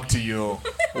let's go back to your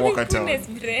Walker Town. Goodness,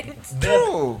 Brent.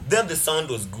 then the sound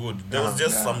was good. There was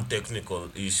just Yeah. some technical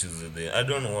issues there. I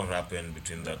don't know what happened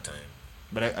between that time.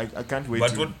 But I can't wait.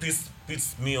 But to, what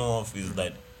pissed me off is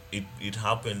that it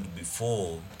happened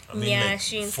before. I mean, like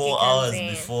Nyashinsky 4 comes hours in.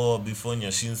 before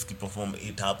Nyashinsky performed,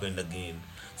 it happened again.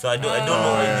 So I don't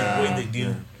know why they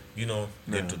didn't,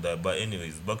 get to that. But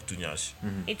anyways, back to Nyash.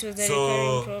 It was a recurring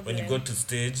So problem. when you got to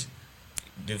stage,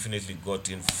 definitely got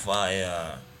in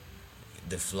fire,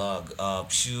 the flag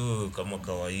up, shoo, kama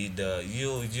kawaida,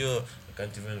 yo, I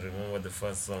can't even remember the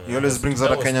first song. He always brings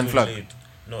out a Kenyan too flag. late.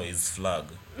 No, it's flag.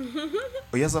 oh,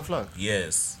 he has a flag.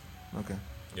 Yes. Okay.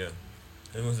 Yeah.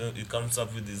 He comes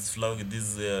up with his flag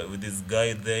with this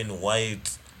guy there in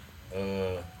white,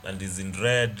 and he's in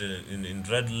red, in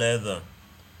red leather.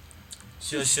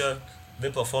 Sure.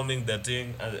 They're performing that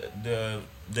thing, and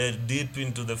they're deep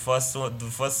into the first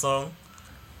song,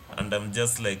 and I'm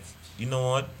just like, you know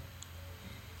what?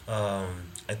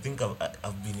 I think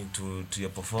I've been into your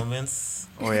performance,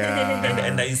 Oh yeah.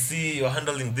 and I see you're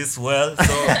handling this well.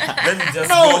 So let me just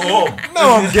go home.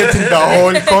 Now I'm getting the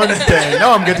whole content.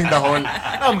 Now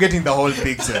I'm getting the whole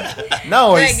picture.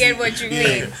 Now I get what you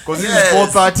mean. Because this Yes.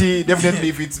 is 4:30. Definitely,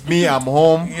 if it's me, I'm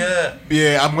home.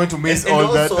 Yeah. I'm going to miss And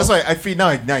all that. also- That's why I feel now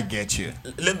I get you.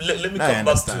 Let me Now I come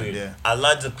back to understand, it. yeah. A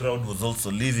larger crowd was also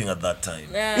leaving at that time.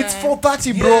 It's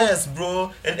 4:30, bro. Yes,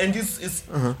 bro. And it's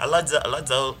a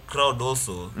larger crowd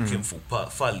also came for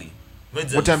Fali.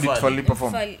 Major What time did Fali. Fali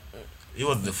perform? He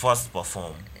was the first to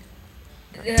perform.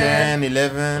 10,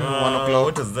 11, 1 o'clock.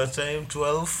 What was that time?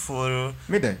 12 or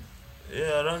Midday.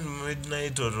 yeah, around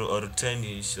midnight or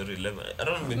 10ish or 11.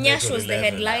 Around midnight Nyash or was the 11.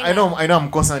 headliner. I know. I'm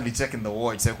constantly checking the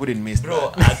watch. So I couldn't miss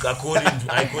Bro, that.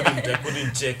 I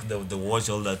couldn't check the watch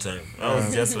all that time. I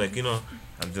was just like,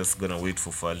 I'm just gonna wait for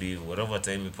Fali, whatever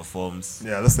time he performs.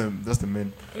 Yeah, that's the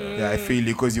main. Yeah, I feel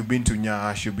you because you've been to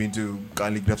Nyash, you've been to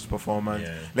Calligraph's performance.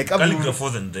 Yeah. Like I've been. Calligraph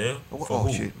wasn't there. For Oh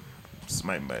who? shit! It's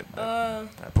my bad. I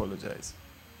apologize.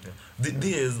 Yeah.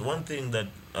 There's one thing that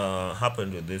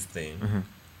happened with this thing.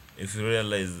 If you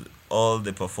realize, all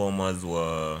the performers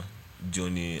were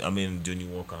Johnny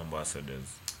Walker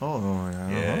ambassadors. Oh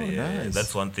yeah. Yeah, Nice.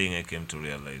 that's one thing I came to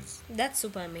realize. That's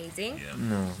super amazing. Yeah.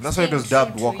 No, that's why it was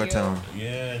dubbed True to Walker you. Town.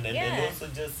 Yeah, and Yeah. also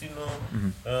just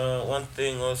one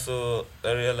thing also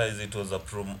I realized it was a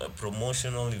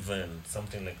promotional event,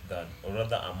 something like that, or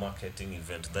rather a marketing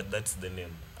event. That's the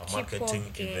name, a Keep marketing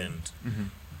walking. event.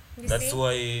 You That's see?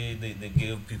 why they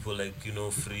gave people like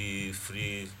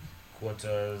free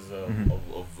quarters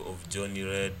of Johnny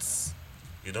Reds,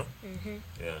 yeah.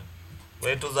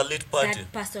 Well, it was a lit party.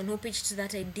 That person who pitched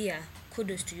that idea,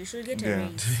 kudos to you. You should get a Yeah.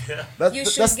 raise. That, You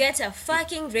that- should get a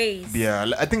fucking raise. Yeah,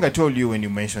 I think I told you when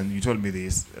you told me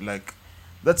this. Like,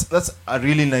 that's a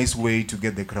really nice way to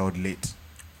get the crowd lit.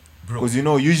 Bro, Because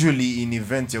usually in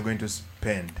events you're going to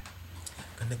spend.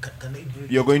 can I break?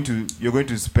 You're going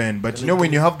to spend, but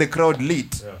when you have the crowd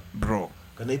lit, Yeah. bro.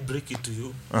 Can I break it to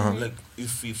you? Like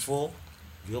if we fall,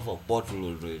 you have a bottle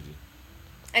already.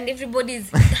 And everybody's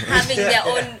having their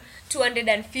own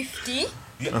 250.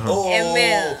 Yeah.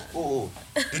 ML.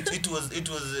 It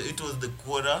was the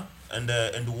quarter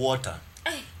and water.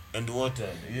 And water.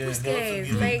 Yeah, Those they also guys,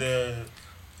 giving like- the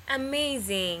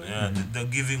Amazing. they're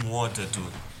giving water too.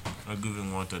 They're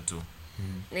giving water too.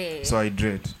 Eh. So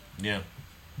hydrate. Yeah.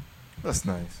 That's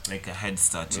nice. Like a head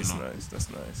start, That's nice. That's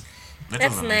nice. That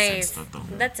That's was a nice head nice. start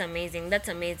though. That's amazing. That's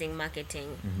amazing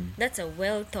marketing. That's a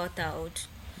well thought out.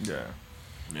 Yeah.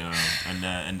 Yeah,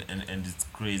 and it's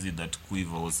crazy that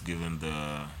Quiver was given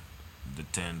the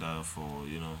tender for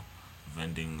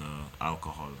vending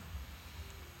alcohol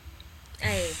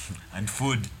Aye. and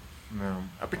food. No,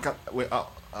 I think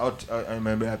I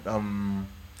remember.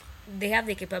 They have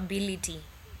the capability.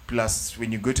 Plus,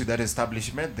 when you go to that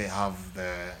establishment, they have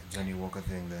the Johnny Walker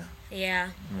thing there. Yeah.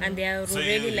 And they are So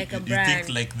already you, like a you brand.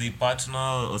 think like the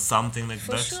partner or something like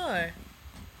For that? sure.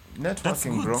 That's a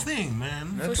Networking, good bro. thing,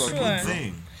 man. For That's a sure. good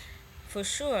thing. For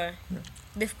sure.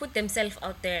 They've put themselves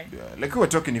out there. Yeah, like we were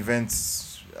talking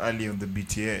events earlier on the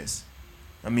BTS.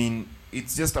 I mean,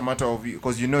 it's just a matter of,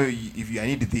 because if I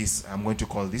need this, I'm going to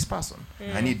call this person.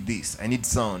 I need this. I need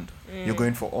sound. You're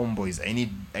going for homeboys.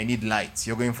 I need lights.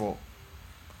 You're going for,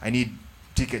 I need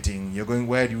ticketing. You're going,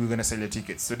 where are we going to sell your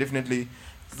tickets? So definitely,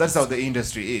 that's how the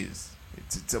industry is.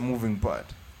 It's a moving part.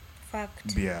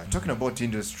 Fact. Yeah, talking about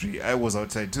industry, I was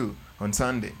outside too on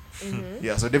Sunday.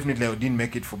 Yeah, so definitely I didn't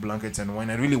make it for Blankets and Wine.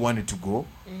 I really wanted to go.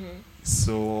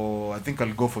 So I think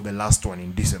I'll go for the last one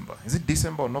in December. Is it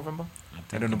December or November?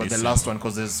 I don't know, but the last one,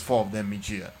 because there's 4 of them each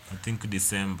year. I think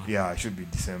December. Yeah, it should be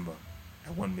December.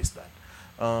 I won't miss that.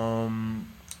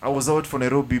 I was out for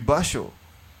Nairobi Basho.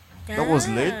 That was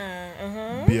late.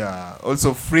 Yeah,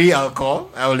 also free alcohol.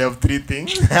 I only have 3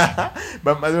 things.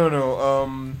 But I don't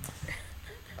know.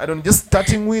 Just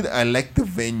starting with, I like the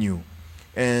venue.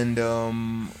 And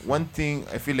one thing,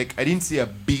 I feel like I didn't see a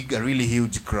really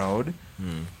huge crowd.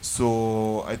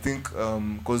 So I think,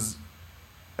 because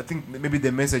I think maybe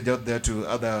the message out there to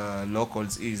other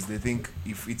locals is they think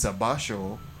if it's a bar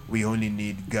show, we only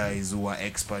need guys who are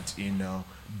experts in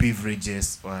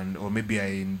beverages or maybe are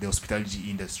in the hospitality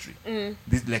industry.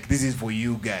 This is for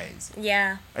you guys.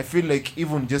 Yeah. I feel like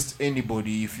even just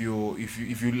anybody, if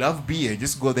you love beer,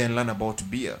 just go there and learn about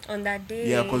beer On that day.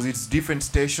 yeah, because it's different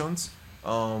stations,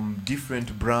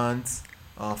 different brands,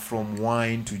 from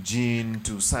wine to gin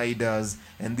to ciders,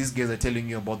 and these guys are telling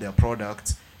you about their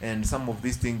products, and some of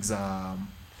these things are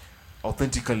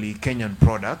authentically Kenyan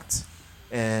products,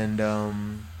 and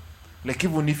like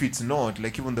even if it's not,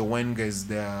 like even the wine guys,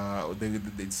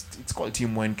 it's called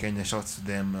Team Wine Kenya. Shouts to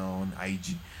them on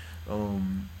IG.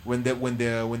 When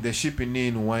they're shipping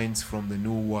in wines from the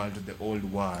new world to the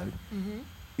old world,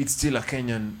 it's still a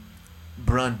Kenyan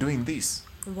brand doing this.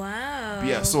 Wow.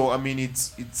 Yeah, so I mean,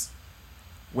 it's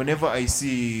whenever I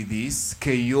see these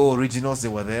KO originals, they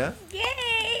were there.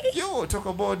 Yay! Yo, talk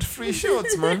about free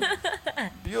shots, man.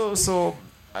 Yo, so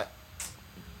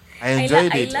I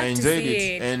enjoyed it. love I to enjoyed see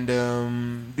it. it.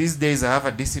 And these days I have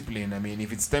a discipline. I mean,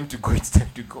 if it's time to go, it's time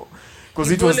to go. Because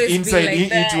You've it was always been inside. like It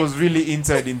that. was really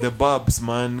inside in the bubs,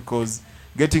 man. Because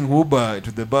getting Uber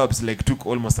to the bubs like took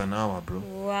almost an hour, bro.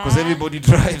 Wow. Because everybody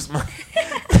drives, man.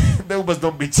 The Ubers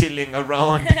don't be chilling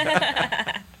around.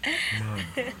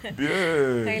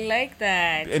 Yeah. I like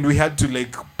that. And we had to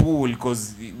like pull,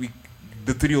 because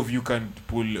the 3 of you can't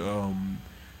pull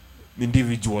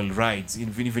individual rides,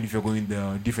 even if you're going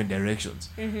the different directions.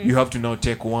 You have to now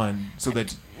take one so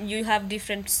that You have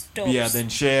different stops. then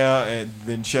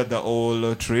share the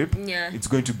whole trip. Yeah. It's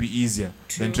going to be easier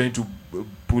than True. trying to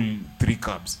pull 3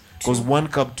 cabs, because one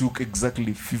cab took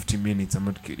exactly 50 minutes. I'm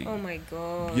not kidding. Oh my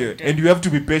god. Yeah, and you have to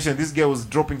be patient. This guy was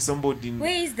dropping somebody in,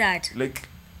 Where is that? like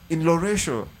in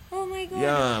Loresho. Oh my god.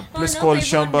 Yeah, Oh, place no, called we've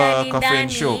Shamba gone Dani Cafe and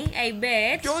Dani, Shop. I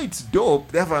bet. Yo, it's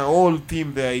dope. They have a whole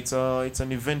theme there. It's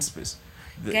an event space.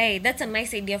 Guy, that's a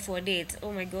nice idea for a date.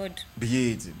 Oh my god.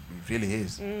 Yeah, it really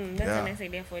is. That's Yeah. a nice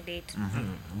idea for a date.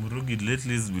 Murugi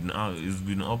lately has been out. It's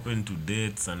been open to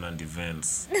dates and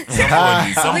events. Which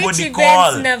Somebody events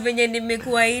call. na venye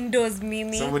nimekuwa indoors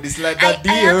mimi? Somebody's like I that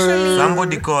dear. actually-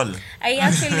 Somebody call. I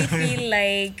actually feel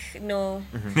like, no,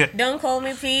 don't call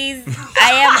me please.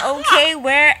 I am okay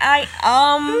where I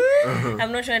am.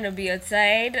 I'm not trying to be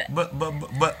outside. But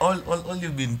all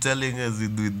you've been telling us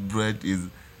with Brett is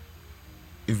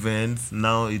events.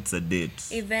 Now it's a date.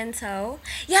 Events how?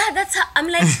 Yeah, that's how. I'm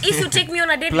like, if you take me on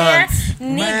a date Plans.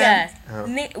 there,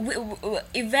 nigga.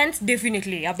 Events,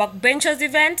 definitely. A backbenchers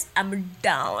event, I'm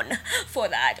down for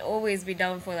that. Always be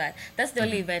down for that. That's the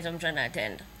only event I'm trying to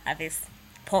attend at this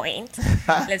point.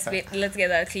 Let's get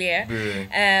that clear.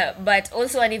 But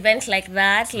also an event like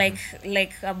that, like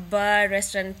a bar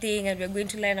restaurant thing, and we're going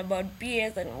to learn about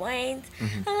beers and wines.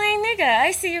 I'm like, nigga,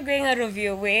 I see you going out of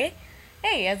your way.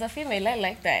 Hey, as a female, I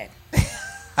like that.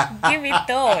 Give it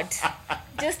thought.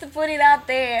 Just to put it out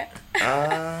there.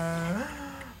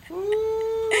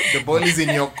 The ball is in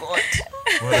your court.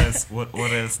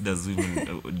 What else does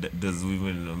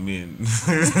women mean?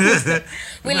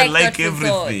 We Women like thoughtful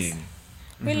everything.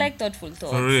 thoughts. We like thoughtful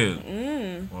thoughts. For real.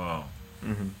 Wow.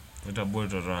 What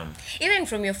about a run? Even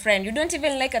from your friend. You don't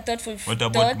even like a thoughtful What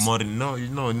thought. about morning? No.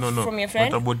 From your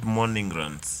friend? What about morning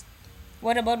runs?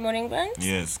 What about morning runs?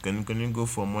 Yes. Can you go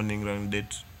for a morning run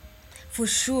date? For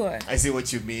sure. I see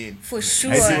what you mean. For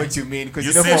sure. I see what you mean. Because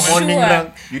You for say morning sure.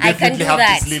 run, you I can definitely do have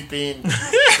that. to sleep in.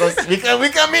 Because we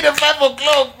can meet at 5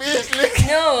 o'clock, bitch. Like,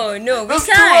 No, we that's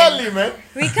too can't. early, man.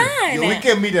 We can. Yeah, we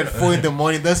can meet at 4 in the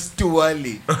morning. That's too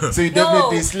early. So you No,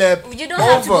 definitely slept you don't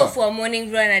have to over. go for a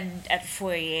morning run at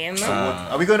 4 a.m. So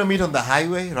what, are we going to meet on the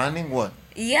highway running? What?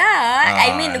 Yeah,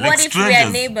 I mean, like what if we are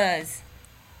strangers. neighbors?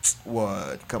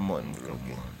 What? Come on, bro.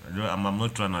 Okay. I'm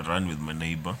not trying to run with my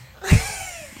neighbor.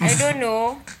 I don't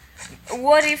know.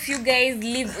 What if you guys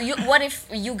what if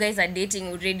you guys are dating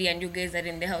already and you guys are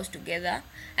in the house together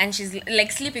and she's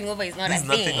like sleeping over is not There's a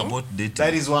nothing thing. about dating.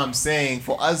 That is what I'm saying.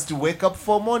 For us to wake up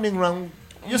for morning round,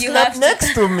 you You slept have to-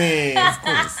 next to me. Of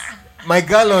course. My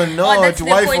girl or not, that's the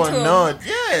wife point or home. not.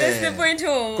 That's the Yeah. point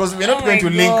home. Because we're not Oh going to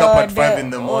my link up at God. 5 in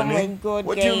the Oh morning. my God,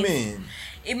 What do you guys. mean?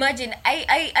 Imagine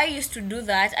I used to do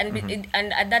that and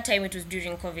and at that time it was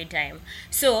during COVID time,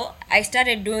 so I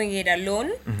started doing it alone,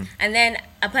 and then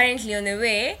apparently on the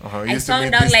way Uh-huh, you I used to found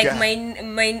meet out this like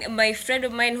guy. my friend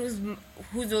of mine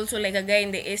who's also like a guy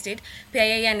in the estate pia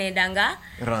yeye anaendanga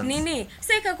Runs. nini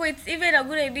so ikakuwa it's even a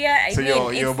good idea. I So mean,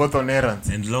 you're it's- both on errands.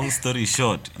 And long story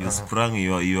short, you sprung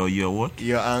your what?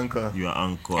 Your uncle. Your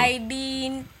uncle. I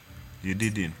did. You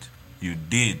didn't. You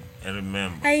did. I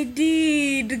remember. I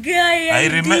did, guy. I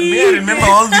I remember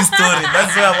all this story.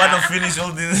 That's why I want to finish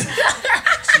all this.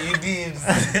 She did.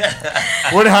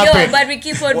 What Yo, happened? but we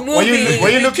keep on Were you- moving. were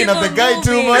you We looking keep at the on guy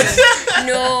too moving. much?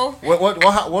 No.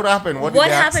 What happened? What, did What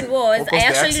the happened accident- was what I caused the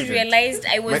actually accident? realized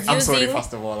I was I'm using. sorry,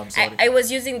 first of all, I'm sorry. I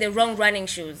was using the wrong running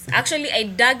shoes. Actually, I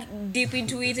dug deep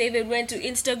into it. I even went to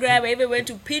Instagram. I even went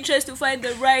to Pinterest to find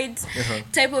the right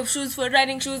type of shoes for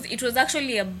running shoes. It was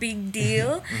actually a big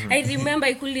deal. I remember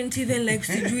I couldn't even like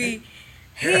sijui.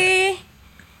 Hey.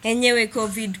 Anyway,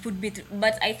 COVID put me through.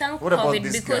 But I thank What about COVID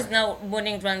this because guy? now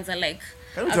morning runs are like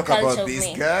Can we a talk culture about of this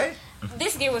me. guy?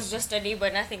 This guy was just a day,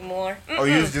 but nothing more. Oh,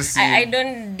 you just see I him.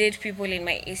 don't date people in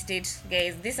my estate,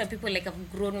 guys. These are people like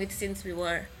I've grown with since we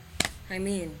were. I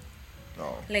mean,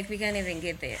 No. like we can't even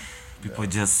get there. People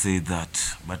just say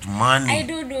that, but money. I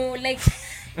don't know, like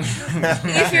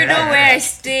if you know where I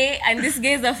stay and these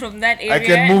guys are from that area, I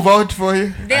can move out for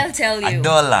you. they'll tell A you.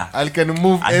 dollar. I can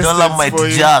move A dollar estates might for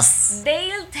you. just.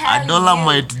 They'll tell A dollar you.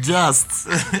 might just.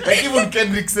 Like even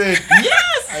Kendrick said,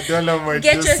 yes, a dollar might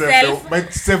Get just yourself-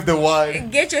 might save the world.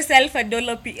 Get yourself a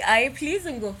dollar PI, please,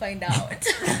 and go find out.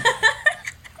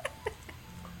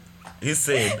 He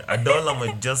said a dollar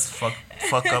might just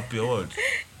fuck up your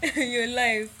what? Your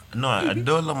life. No, a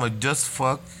dollar might just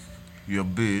fuck your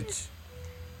bitch,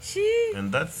 She.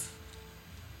 and that's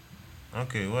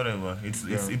okay. Whatever. It's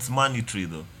Yeah. it's monetary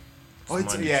though. Oh,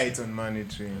 it's money. yeah, it's on money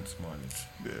tree. It's monetary.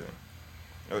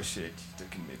 Yeah. Oh shit, you're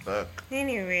taking me back.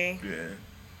 Anyway, Yeah.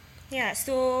 yeah.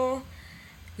 So,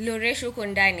 Loresho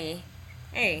Kondani.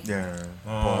 Hey. Yeah.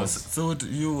 Oh, Pause. so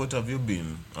what have you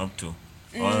been up to?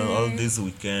 All this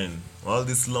weekend, all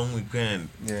this long weekend.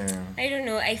 Yeah. I don't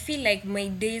know. I feel like my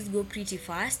days go pretty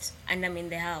fast and I'm in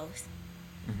the house.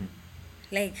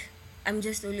 Like, I'm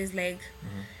just always like,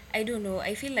 I don't know.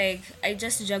 I feel like I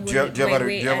just juggle Do you have, do you my have,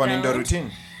 way do you have an around. indoor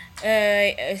routine?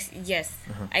 Yes.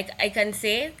 I can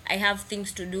say I have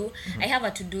things to do. I have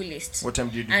a to-do list. What time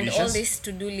do you do And dishes? all these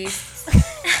to-do lists.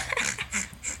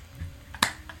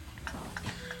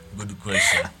 Good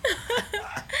question.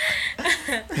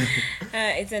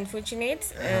 It's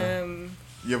unfortunate.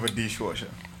 You have a dishwasher.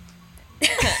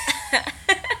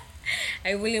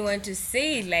 I really want to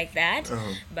say it like that,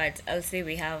 Uh-huh. but I'll say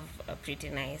we have a pretty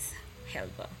nice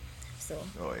helper. So,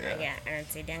 Oh, yeah. yeah, and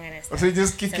say So you're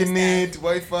just kicking some it,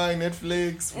 Wi-Fi,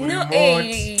 Netflix, full No, remote.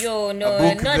 yo, no, a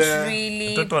book not there.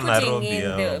 really. Mtoto wa Putting Nairobi, in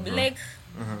yeah, the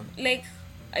bro. like,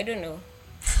 I don't know.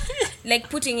 Like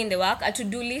putting in the work, a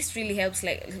to-do list really helps.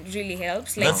 Like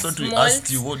That's what we small-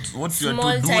 asked you. What's your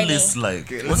small, to-do tiny. list like?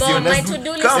 Okay, What's let's your No, my let's do- to-do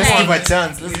list come Let's like give a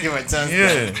chance. Let's give a chance.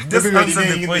 Yeah, just Everybody answer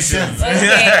getting the in question. chance.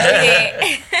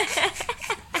 okay.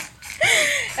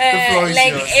 floor is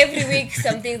Like yours. every week,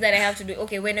 some things that I have to do.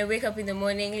 Okay, when I wake up in the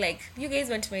morning, like you guys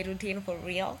want my routine for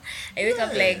real. I wake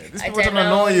up like These at people don't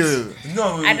know around, you.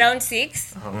 No, around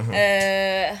 6.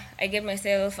 I get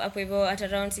myself up at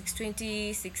around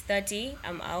 6:20, 6:30.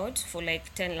 I'm out for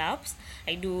like 10 laps.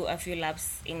 I do a few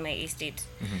laps in my estate.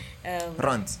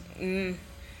 Runs.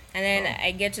 And then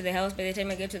I get to the house. By the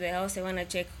time I get to the house, I want to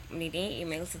check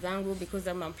emails zangu because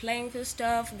I'm applying for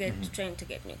stuff, trying to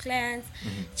get new clients,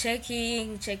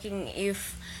 checking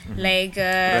if like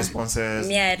Responses.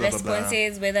 yeah, blah, blah, blah.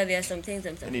 responses, whether there are some things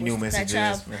I'm supposed Any new to catch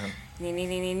messages. up. Uh-huh.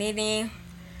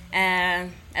 At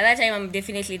that time, I'm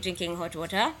definitely drinking hot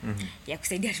water. Yeah,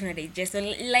 kusaidia tu na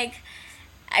digestion. Like,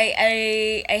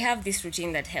 I have this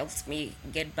routine that helps me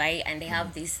get by, and I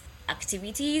have these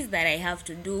activities that I have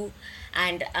to do,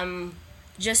 and I'm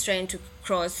just trying to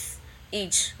cross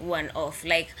each one off.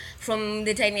 Like, from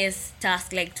the tiniest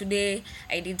task, like today,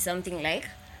 I did something like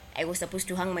I was supposed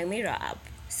to hang my mirror up.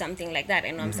 Something like that.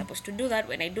 I know I'm supposed to do that.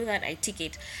 When I do that, I tick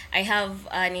it. I have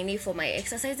nini for my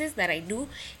exercises that I do.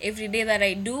 Every day that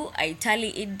I do, I tally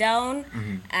it down,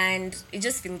 and it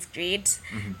just feels great.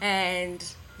 And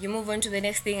you move on to the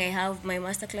next thing. I have my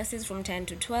master classes from 10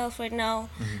 to 12 right now.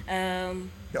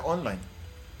 They're online.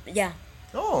 Yeah.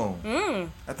 Oh.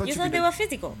 I thought You you thought did they it- were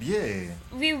physical? Yeah.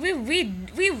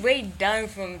 We way down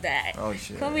from that. Oh,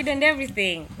 shit. COVID and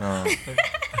everything. Oh.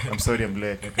 I'm sorry I'm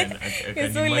late. I can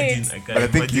It's so imagine. late. I can But I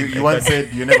think imagine, you once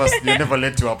said you never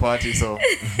late to a party, so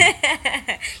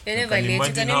You're never late.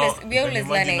 You can always, we're always imagine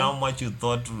learning. how much you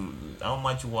thought, how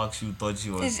much work you thought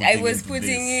you was. I was into putting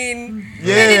this. in.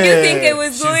 yeah. Where did you think I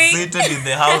was She's going? seated in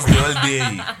the house the whole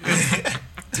day.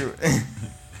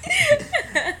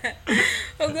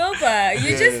 Ogopa, you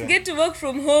Yeah. just get to work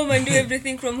from home and do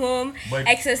everything from home. But-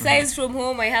 Exercise from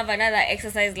home. I have another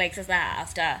exercise like sasa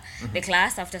after the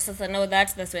class. After sasa now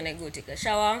that's when I go take a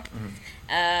shower.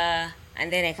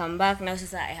 And then I come back. Now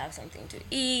sasa I have something to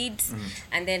eat.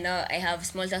 And then I have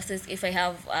small tasks. If I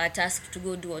have a task to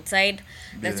go do outside,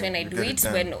 that's Yeah, when I you do get it it.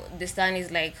 done. When the sun is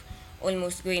like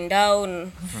almost going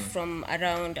down from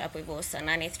around up it was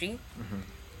 3.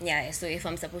 Yeah, so if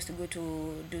I'm supposed to go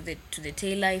to the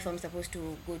tailor, if I'm supposed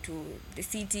to go to the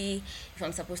city, if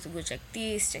I'm supposed to go check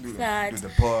this, check that, do the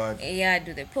pod. yeah,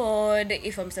 do the pod.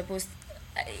 If I'm supposed,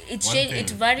 it One change. thing- It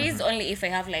varies only if I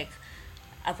have like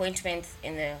appointments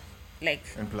in the like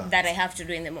And plans. that I have to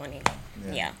do in the morning.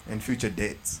 Yeah, And future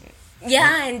dates.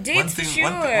 yeah, and One dates thing, sure.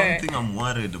 one thing I'm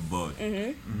worried about.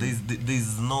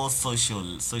 There's no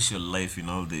social life in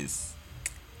all this.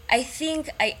 I think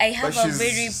I have But a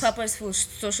very she's- purposeful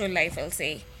social life, I'll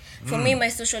say. For me, my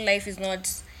social life is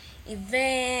not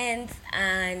events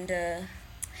and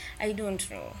I don't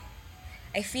know.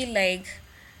 I feel like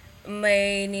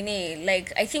my nene,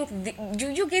 like I think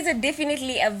you guys are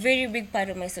definitely a very big part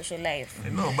of my social life.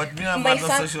 No, but me, I have My other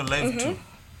fam- social life too.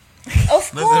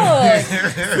 Of course.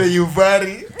 So you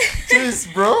vary.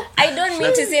 Jeez, bro. I don't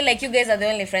mean to say like you guys are the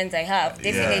only friends I have.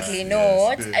 Definitely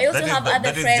not. yes. I also That is have the- other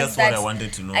that is friends just what that I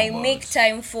wanted to know I about. make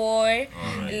time for.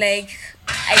 Like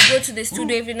I go to the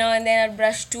studio every now and then. I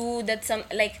brush too. That's some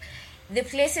like the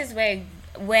places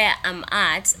where I'm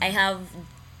at. I have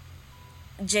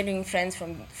genuine friends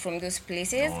from those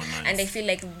places, Oh, nice. and I feel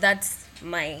like that's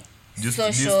my Do you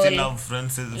social. still have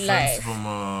friends life.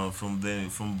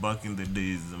 from back in the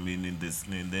days? I mean, in the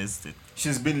estate.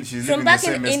 She's from living back the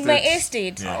same in my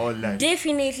estate estate. her whole life.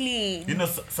 Definitely. You know,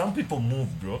 some people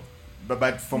move, bro.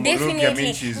 But from Muruki, I Definitely.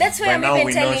 mean, she's That's why by I'm now even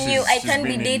we know telling you I she's can't be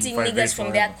been in dating 5 niggas days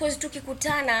from there. forever. Cause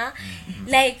tukikutana,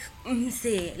 like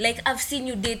say, like I've seen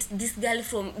you date this girl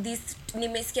from this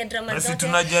nimesikia drama Basi zote.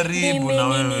 tunajaribu na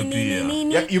wewe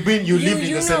pia. Yeah, you lived in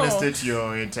You the same know. estate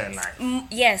your entire life.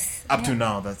 Yes. Up to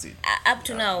now, that's it. Up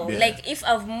to now. Yeah. Like if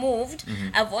I've moved,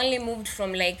 I've only moved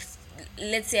from like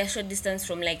let's say a short distance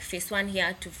from like phase 1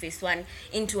 here to phase 1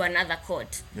 into another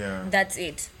court. Yeah. That's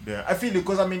it. Yeah, I feel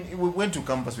because I mean we went to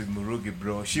campus with Murugi,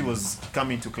 bro. She was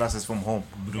coming to classes from home.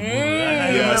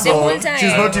 Yeah, The so whole time.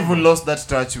 she's not even lost that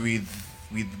touch with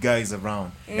guys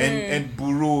around. And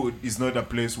Buru is not a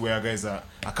place where guys are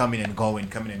coming and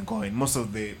going. Most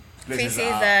of the places Places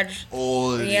are are-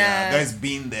 old. Yeah, yeah. guys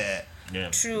been there. Yeah.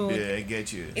 True. Yeah, I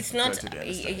get you. It's not Totally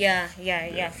understand.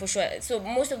 yeah, for sure. So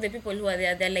most of the people who are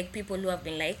there, they're like people who have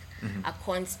been like a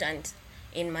constant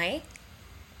in my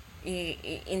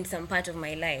in some part of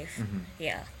my life.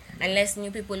 Yeah, unless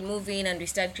new people move in and we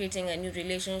start creating a new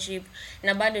relationship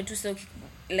na bado tu, so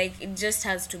like it just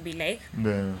has to be like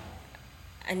Yeah.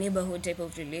 a neighborhood type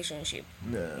of relationship.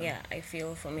 Yeah. I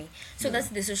feel for me. So that's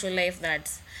the social life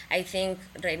that I think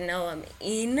right now I'm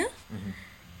in.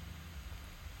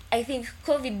 I think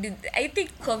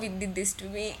COVID did this to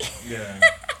me. Yeah.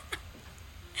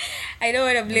 I don't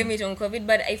want to blame it on COVID,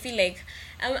 but I feel like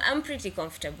I'm pretty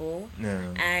comfortable,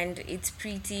 Yeah. and it's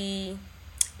pretty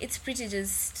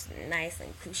just nice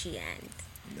and cushy and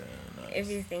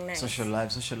everything nice. Social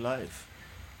life.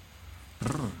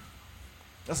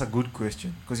 That's a good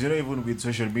question. Because even with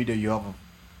social media, you have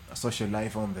a social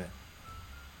life on there.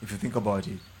 If you think about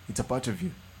it, it's a part of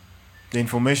you. The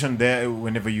information there,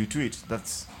 whenever you tweet,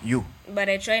 that's you. But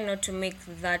I try not to make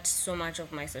that so much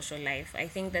of my social life. I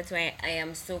think that's why I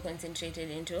am so concentrated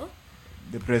into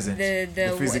The present, the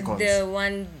physicals. the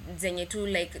one zenye tu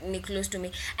like ni close to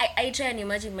me. I try and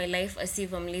imagine my life as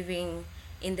if I'm living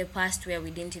in the past where we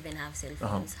didn't even have cell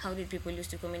phones. How did people used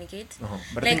to communicate?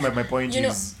 But I think my point you know,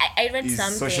 is, I read is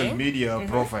something. social media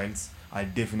profiles are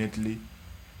definitely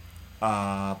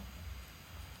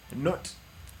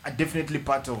definitely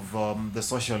part of the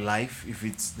social life. If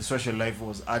it's the social life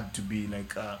was had to be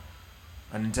like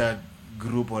an entire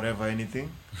group or whatever,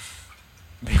 anything.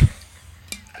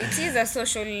 It is a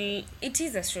social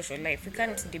life. We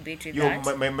can't debate with Yo,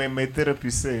 that. my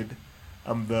therapist said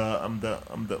I'm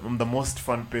the most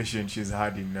fun patient she's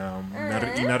had in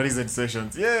her recent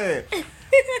sessions. Yeah,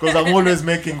 because I'm always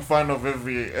making fun of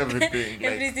everything. Every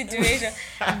Like, situation.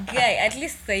 Guy, at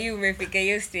least sahi umefika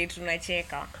hiyo state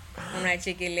unacheka.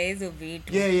 Unachekelea hizo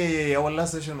vitu. yeah. Our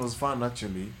last session was fun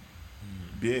actually.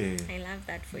 Yeah. I love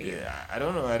that for you. Yeah, I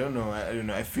don't know.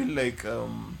 I feel like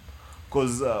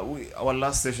because our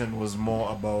last session was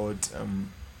more about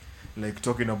like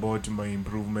talking about my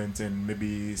improvements and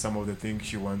maybe some of the things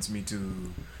she wants me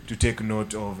to take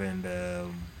note of, and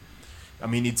I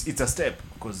mean it's a step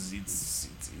because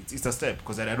it's a step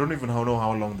because I don't even know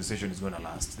how long the session is gonna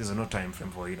last. There's no time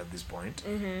frame for it at this point.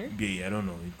 Yeah, I don't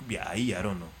know. It could be I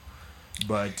don't know,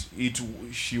 but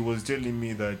she was telling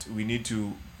me that we need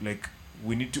to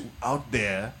out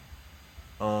there.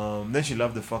 Then she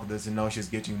loved the fact that now she's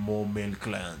getting more male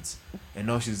clients, and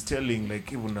now she's telling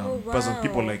like even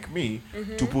people like me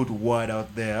to put word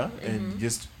out there and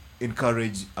just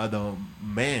encourage other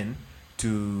men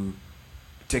to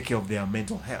take care of their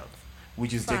mental health,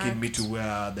 which is taking me to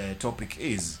where the topic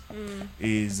is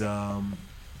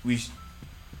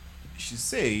she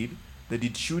said that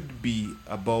it should be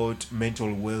about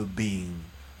mental well-being,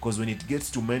 because when it gets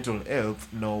to mental health,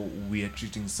 now we are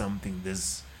treating something.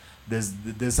 There's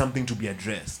something to be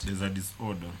addressed. There's a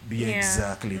disorder. Yeah,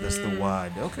 exactly. That's the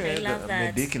word. Okay, I love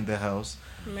that. Dick in the house.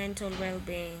 Mental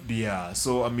well-being. Yeah.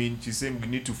 So I mean, she's saying we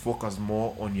need to focus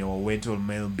more on your mental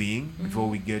well-being before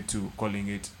we get to calling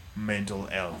it mental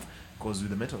health. Because with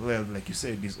the mental health, like you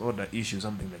said, disorder issue,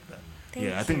 something like that.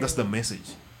 I think that's the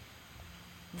message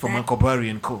from Uncle Barry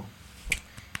and Co.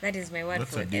 That is my word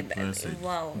That's for a deep it. message.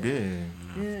 Wow. Yeah.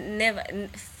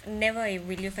 Never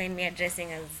will you find me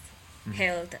addressing as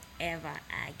health ever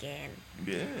again.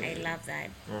 Yeah. I love that.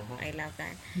 I love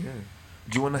that. Yeah.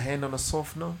 Do you want a hand on a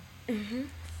soft note?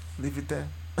 Leave it there.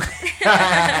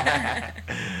 I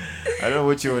don't know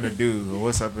what you want to do or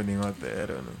what's happening out there. I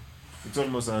don't know. It's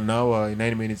almost an hour,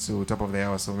 9 minutes to top of the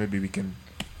hour, so maybe we can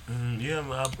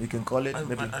we can call it.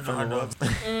 Maybe final words.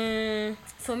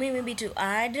 For me, maybe to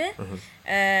add,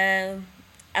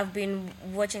 I've been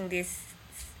watching this.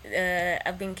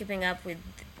 I've been keeping up with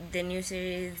the new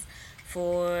series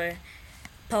for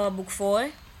Power Book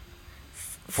 4.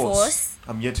 Force.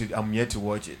 I'm yet to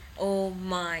watch it. Oh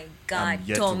my God,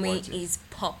 yet to Tommy watch it. is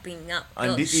popping up.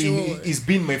 And You're he's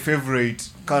been my favorite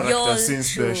character You're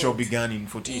since the show began in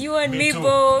 14. You and me too.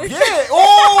 both. Yeah!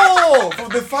 Oh! For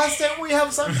the first time we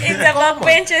have something It's in a common.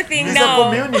 backbencher thing It's now. a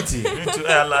community. Me too.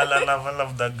 I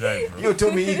love that guy, bro. Yo,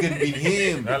 Tommy Egan been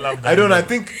him. I love that I don't know. guy. I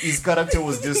think his character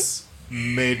was just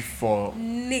made for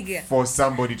Nigga.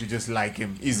 somebody to just like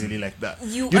him easily like that.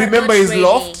 You You are remember not his ready.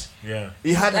 loft? Yeah.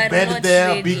 He had You a are bed not there,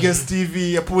 ready. biggest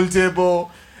TV, a pool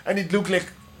table, and it looked like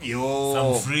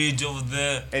Some fridge over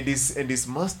there. and this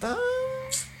Mustang.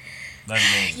 That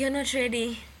man. You're not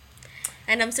ready.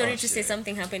 And I'm sorry Oh, to say shit.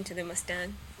 something happened to the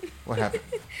Mustang. What happened?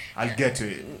 I'll get to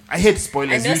it. I hate I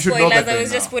spoilers. know You should know spoilers, that I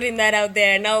was just putting that out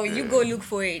there. Now you go look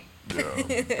for it.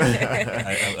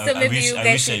 So maybe you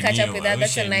guys should catch up with that.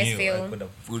 That's a nice film. I could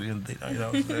have put in the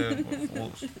out there.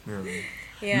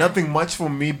 Yeah. Nothing much for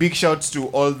me. Big shouts to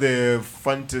all the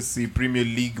Fantasy Premier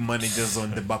League managers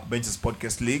on the Backbenchers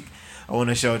Podcast League. I want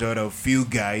to shout out a few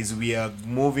guys. We are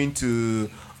moving to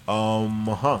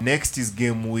next is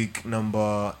game week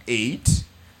number 8,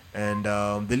 and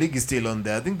the league is still on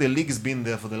there. I think the league has been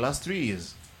there for the last 3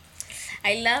 years.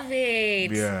 I love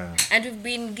it. Yeah. And we've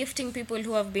been gifting people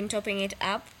who have been topping it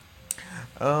up.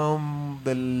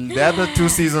 The other 2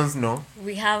 seasons, no.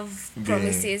 We have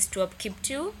promises to upkeep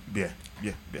to. Yeah.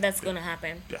 That's gonna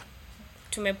happen. Yeah.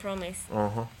 To my promise.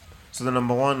 So the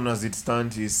number 1 as it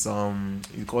stands is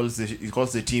it calls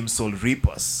the team Soul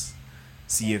Reapers,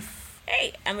 CF.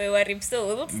 Hey, I'm a worried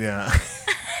soul. Yeah.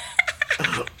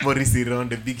 Maurice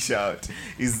Ironde, big shout.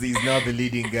 He's now the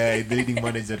leading guy, the leading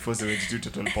manager at 472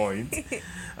 total points.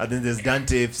 And then there's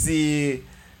Dante FC,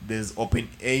 there's Open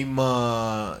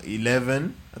Aimer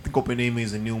 11. I think Open Aimer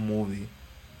is a new movie.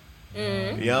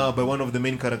 Yeah, by one of the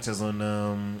main characters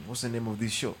on what's the name of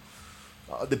this show?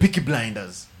 The Peaky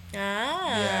Blinders.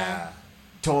 Yeah.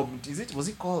 Tom, was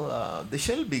it called the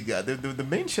Shelby guy, the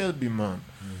main Shelby man,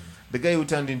 the guy who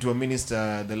turned into a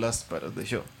minister the last part of the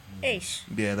show. Eish.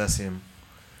 Yeah, that's him.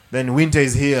 Then Winter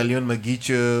is here, Leon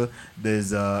Magicho.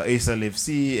 There's ASL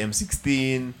FC,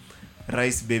 M16,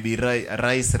 Rice Baby,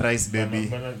 Rice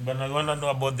Baby. But I want to know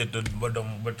about the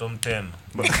bottom 10.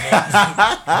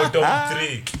 Bottom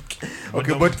 3.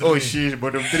 Okay, but oh shit,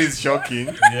 bottom 3 is shocking.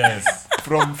 Yes.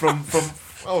 From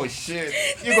oh shit,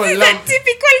 This is a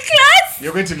typical class.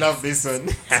 you're going to love this one.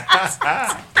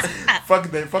 fuck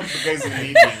the guys in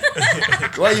leading.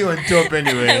 Why are you on top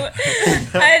anyway?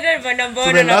 I don't know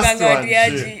So mbona the last unapanga one.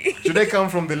 watiaji. Shit. Should I come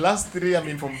from the last three? I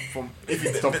mean, from if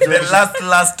it's top The 20.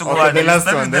 last Okay, one. the last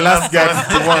That is one. The last guy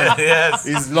to one Yes.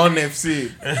 is Lon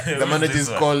FC. The manager this is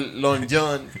one? called Lon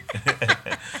John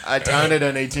at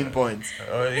 118 points.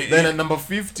 Then at number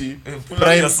 50, Pull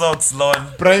up your socks,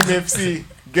 Lon. Prime FC.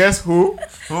 Guess who?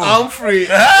 Humphrey.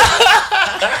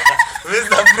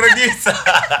 Mr. Producer.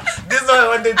 This is what I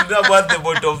wanted to know about the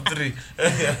bottom three.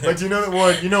 But you know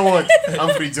what?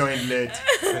 Humphrey joined late.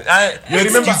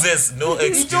 remember- Excuses. No He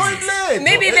excuses. joined late.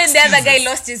 Maybe No even the other guy excuses.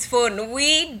 lost his phone.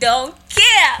 We don't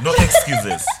care. No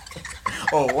excuses.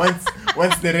 Oh, once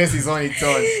the race is on its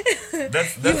own.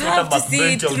 That's You what a have to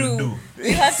see it backbencher through. would do.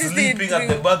 You have to see it Sleeping at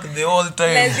the through. back the whole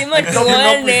time. Lazima up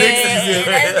tuone. with excuses.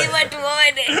 Lazima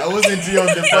tuone. I wasn't here on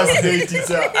the first day,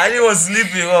 teacher. And he was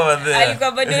sleeping over there.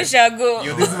 Alikuwa bado shago.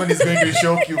 Yo, this one is going to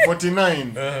shock you.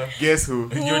 49. Guess who?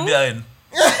 Jordan.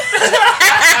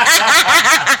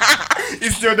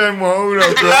 It's Jordan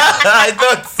Mwaura, bro. I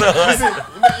thought so. Listen,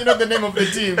 you know the name of the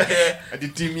team? The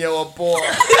team ya wapoa.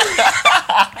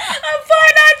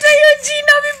 Hapana hata hiyo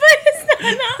jina vibaya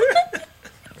sana.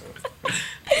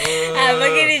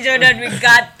 Lakini Jordan, we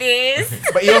got this.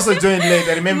 But he also joined late.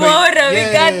 I remember. Mwaura, we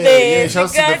got Yeah, this.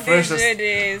 shouts We to the got this. freshest.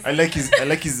 Jordan. I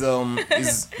like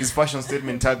his fashion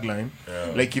statement tagline.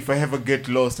 Like, if I ever get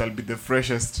lost, I'll be the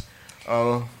freshest.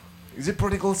 Is it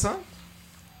Prodigal Son?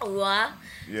 Wow.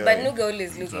 Yeah. But Nuga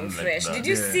always looking Something like fresh. that. Did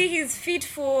you Yeah. see his fit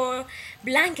for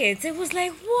blankets? It was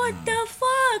like, what the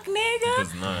fuck, nigga? It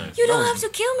was nice. You don't have to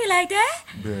kill me like that.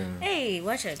 Yeah. Hey,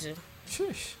 watch out.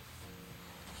 Shush.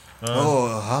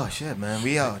 Oh shit, man,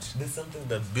 we out. There's something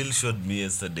that Bill showed me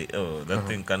yesterday. Oh, that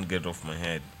thing can't get off my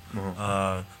head.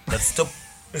 That stop.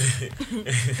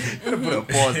 Put a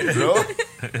pause, bro.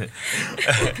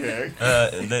 Okay.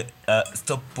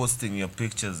 Stop posting your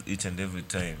pictures each and every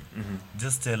time.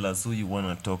 Just tell us who you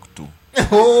wanna talk to,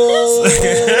 Oh.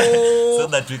 so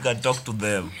that we can talk to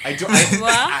them. I told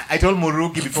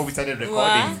Murugi before we started recording.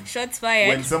 Wow, shots fired.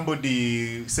 When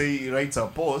somebody writes a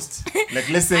post, like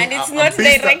let's say And it's I'm not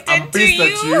pissed directed I'm pissed to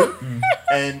at you. you,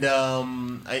 and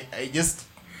I just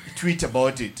tweet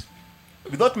about it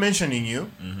without mentioning you.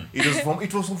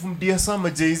 It was from Dear Summer.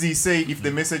 Jay-Z said if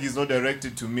the message is not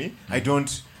directed to me, I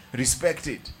don't respect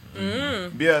it.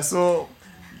 Yeah, so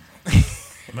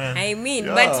Man. I mean,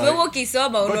 Yeah. but wewe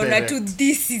ukisoma Go unaona direct. tu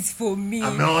this is for me.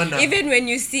 Ameona. Even when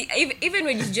you see, even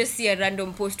when you just see a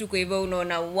random post uko hivyo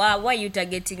unaona why you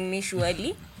targeting me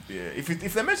surely? yeah,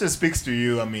 if the message speaks to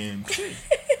you, I mean,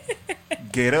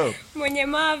 get up. Mwenye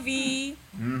mavi.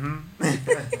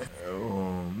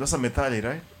 Oh, that's a methali,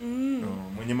 right? Oh,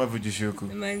 mwenye mavi jishuku.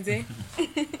 Manze.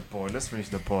 Pod. Let's finish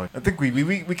the pod. I think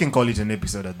we can call it an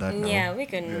episode at that now. Yeah, we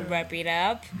can wrap it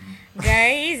up.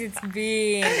 Guys, it's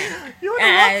been You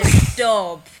wanna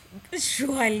stop.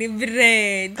 Surely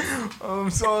bread. I'm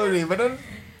sorry, but don't.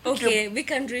 Okay, we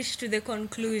can reach to the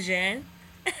conclusion.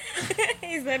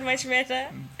 Is that much better?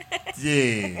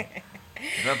 Yeah.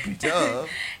 Wrap it up.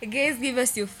 Guys, give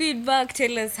us your feedback.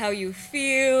 Tell us how you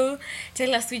feel.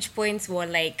 Tell us which points were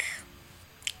like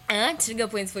trigger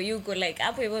points for you. Go like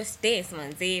hapo hivyo stays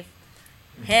man. Say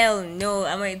hell no.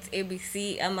 Ama it's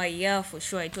ABC. Ama yeah, for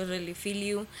sure. I totally feel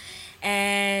you.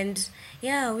 And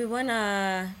yeah, we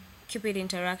wanna keep it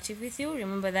interactive with you.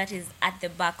 Remember that is at the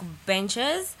back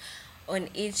benches on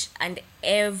each and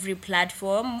every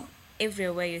platform.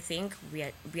 Everywhere you think, we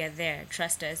are there.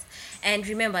 Trust us. And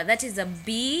remember, that is a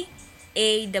BAKKCHAZ.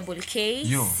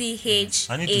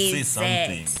 I need to say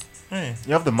something. Hey.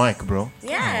 You have the mic, bro.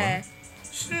 Yeah.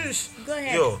 Shush. Go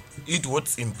ahead. Yo, eat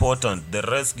what's important. The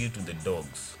rest give to the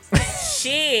dogs.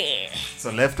 Shit. So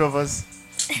leftovers,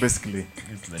 basically.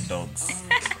 Give to the dogs.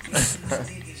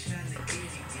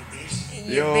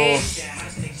 Yo,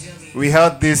 we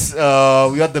had this.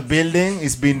 We had the building.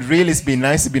 It's been real. It's been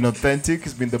nice. It's been authentic.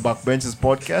 It's been the Backbenchers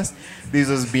podcast. This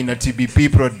has been a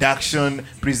TBP production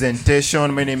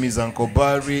presentation. My name is Uncle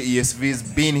Barry. ESV's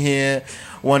been here.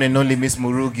 One and only Miss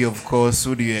Murugi, of course.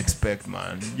 Who do you expect,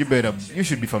 man? You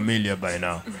should be familiar by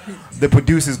now. The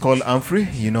producer is called Humphrey.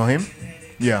 You know him?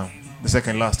 Yeah. The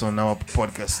second last on our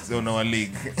podcast, on our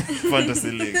league,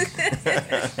 fantasy league.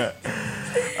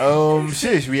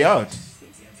 Sheesh, we out.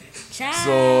 Ciao.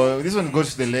 So this one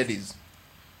goes to the ladies.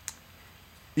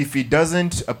 If he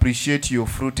doesn't appreciate your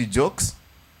fruity jokes,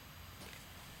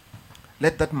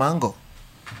 let that man go.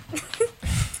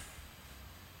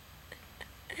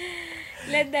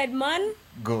 Let that man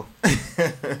Go.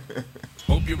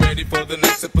 Hope you're ready for the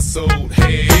next episode.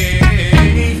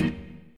 Hey.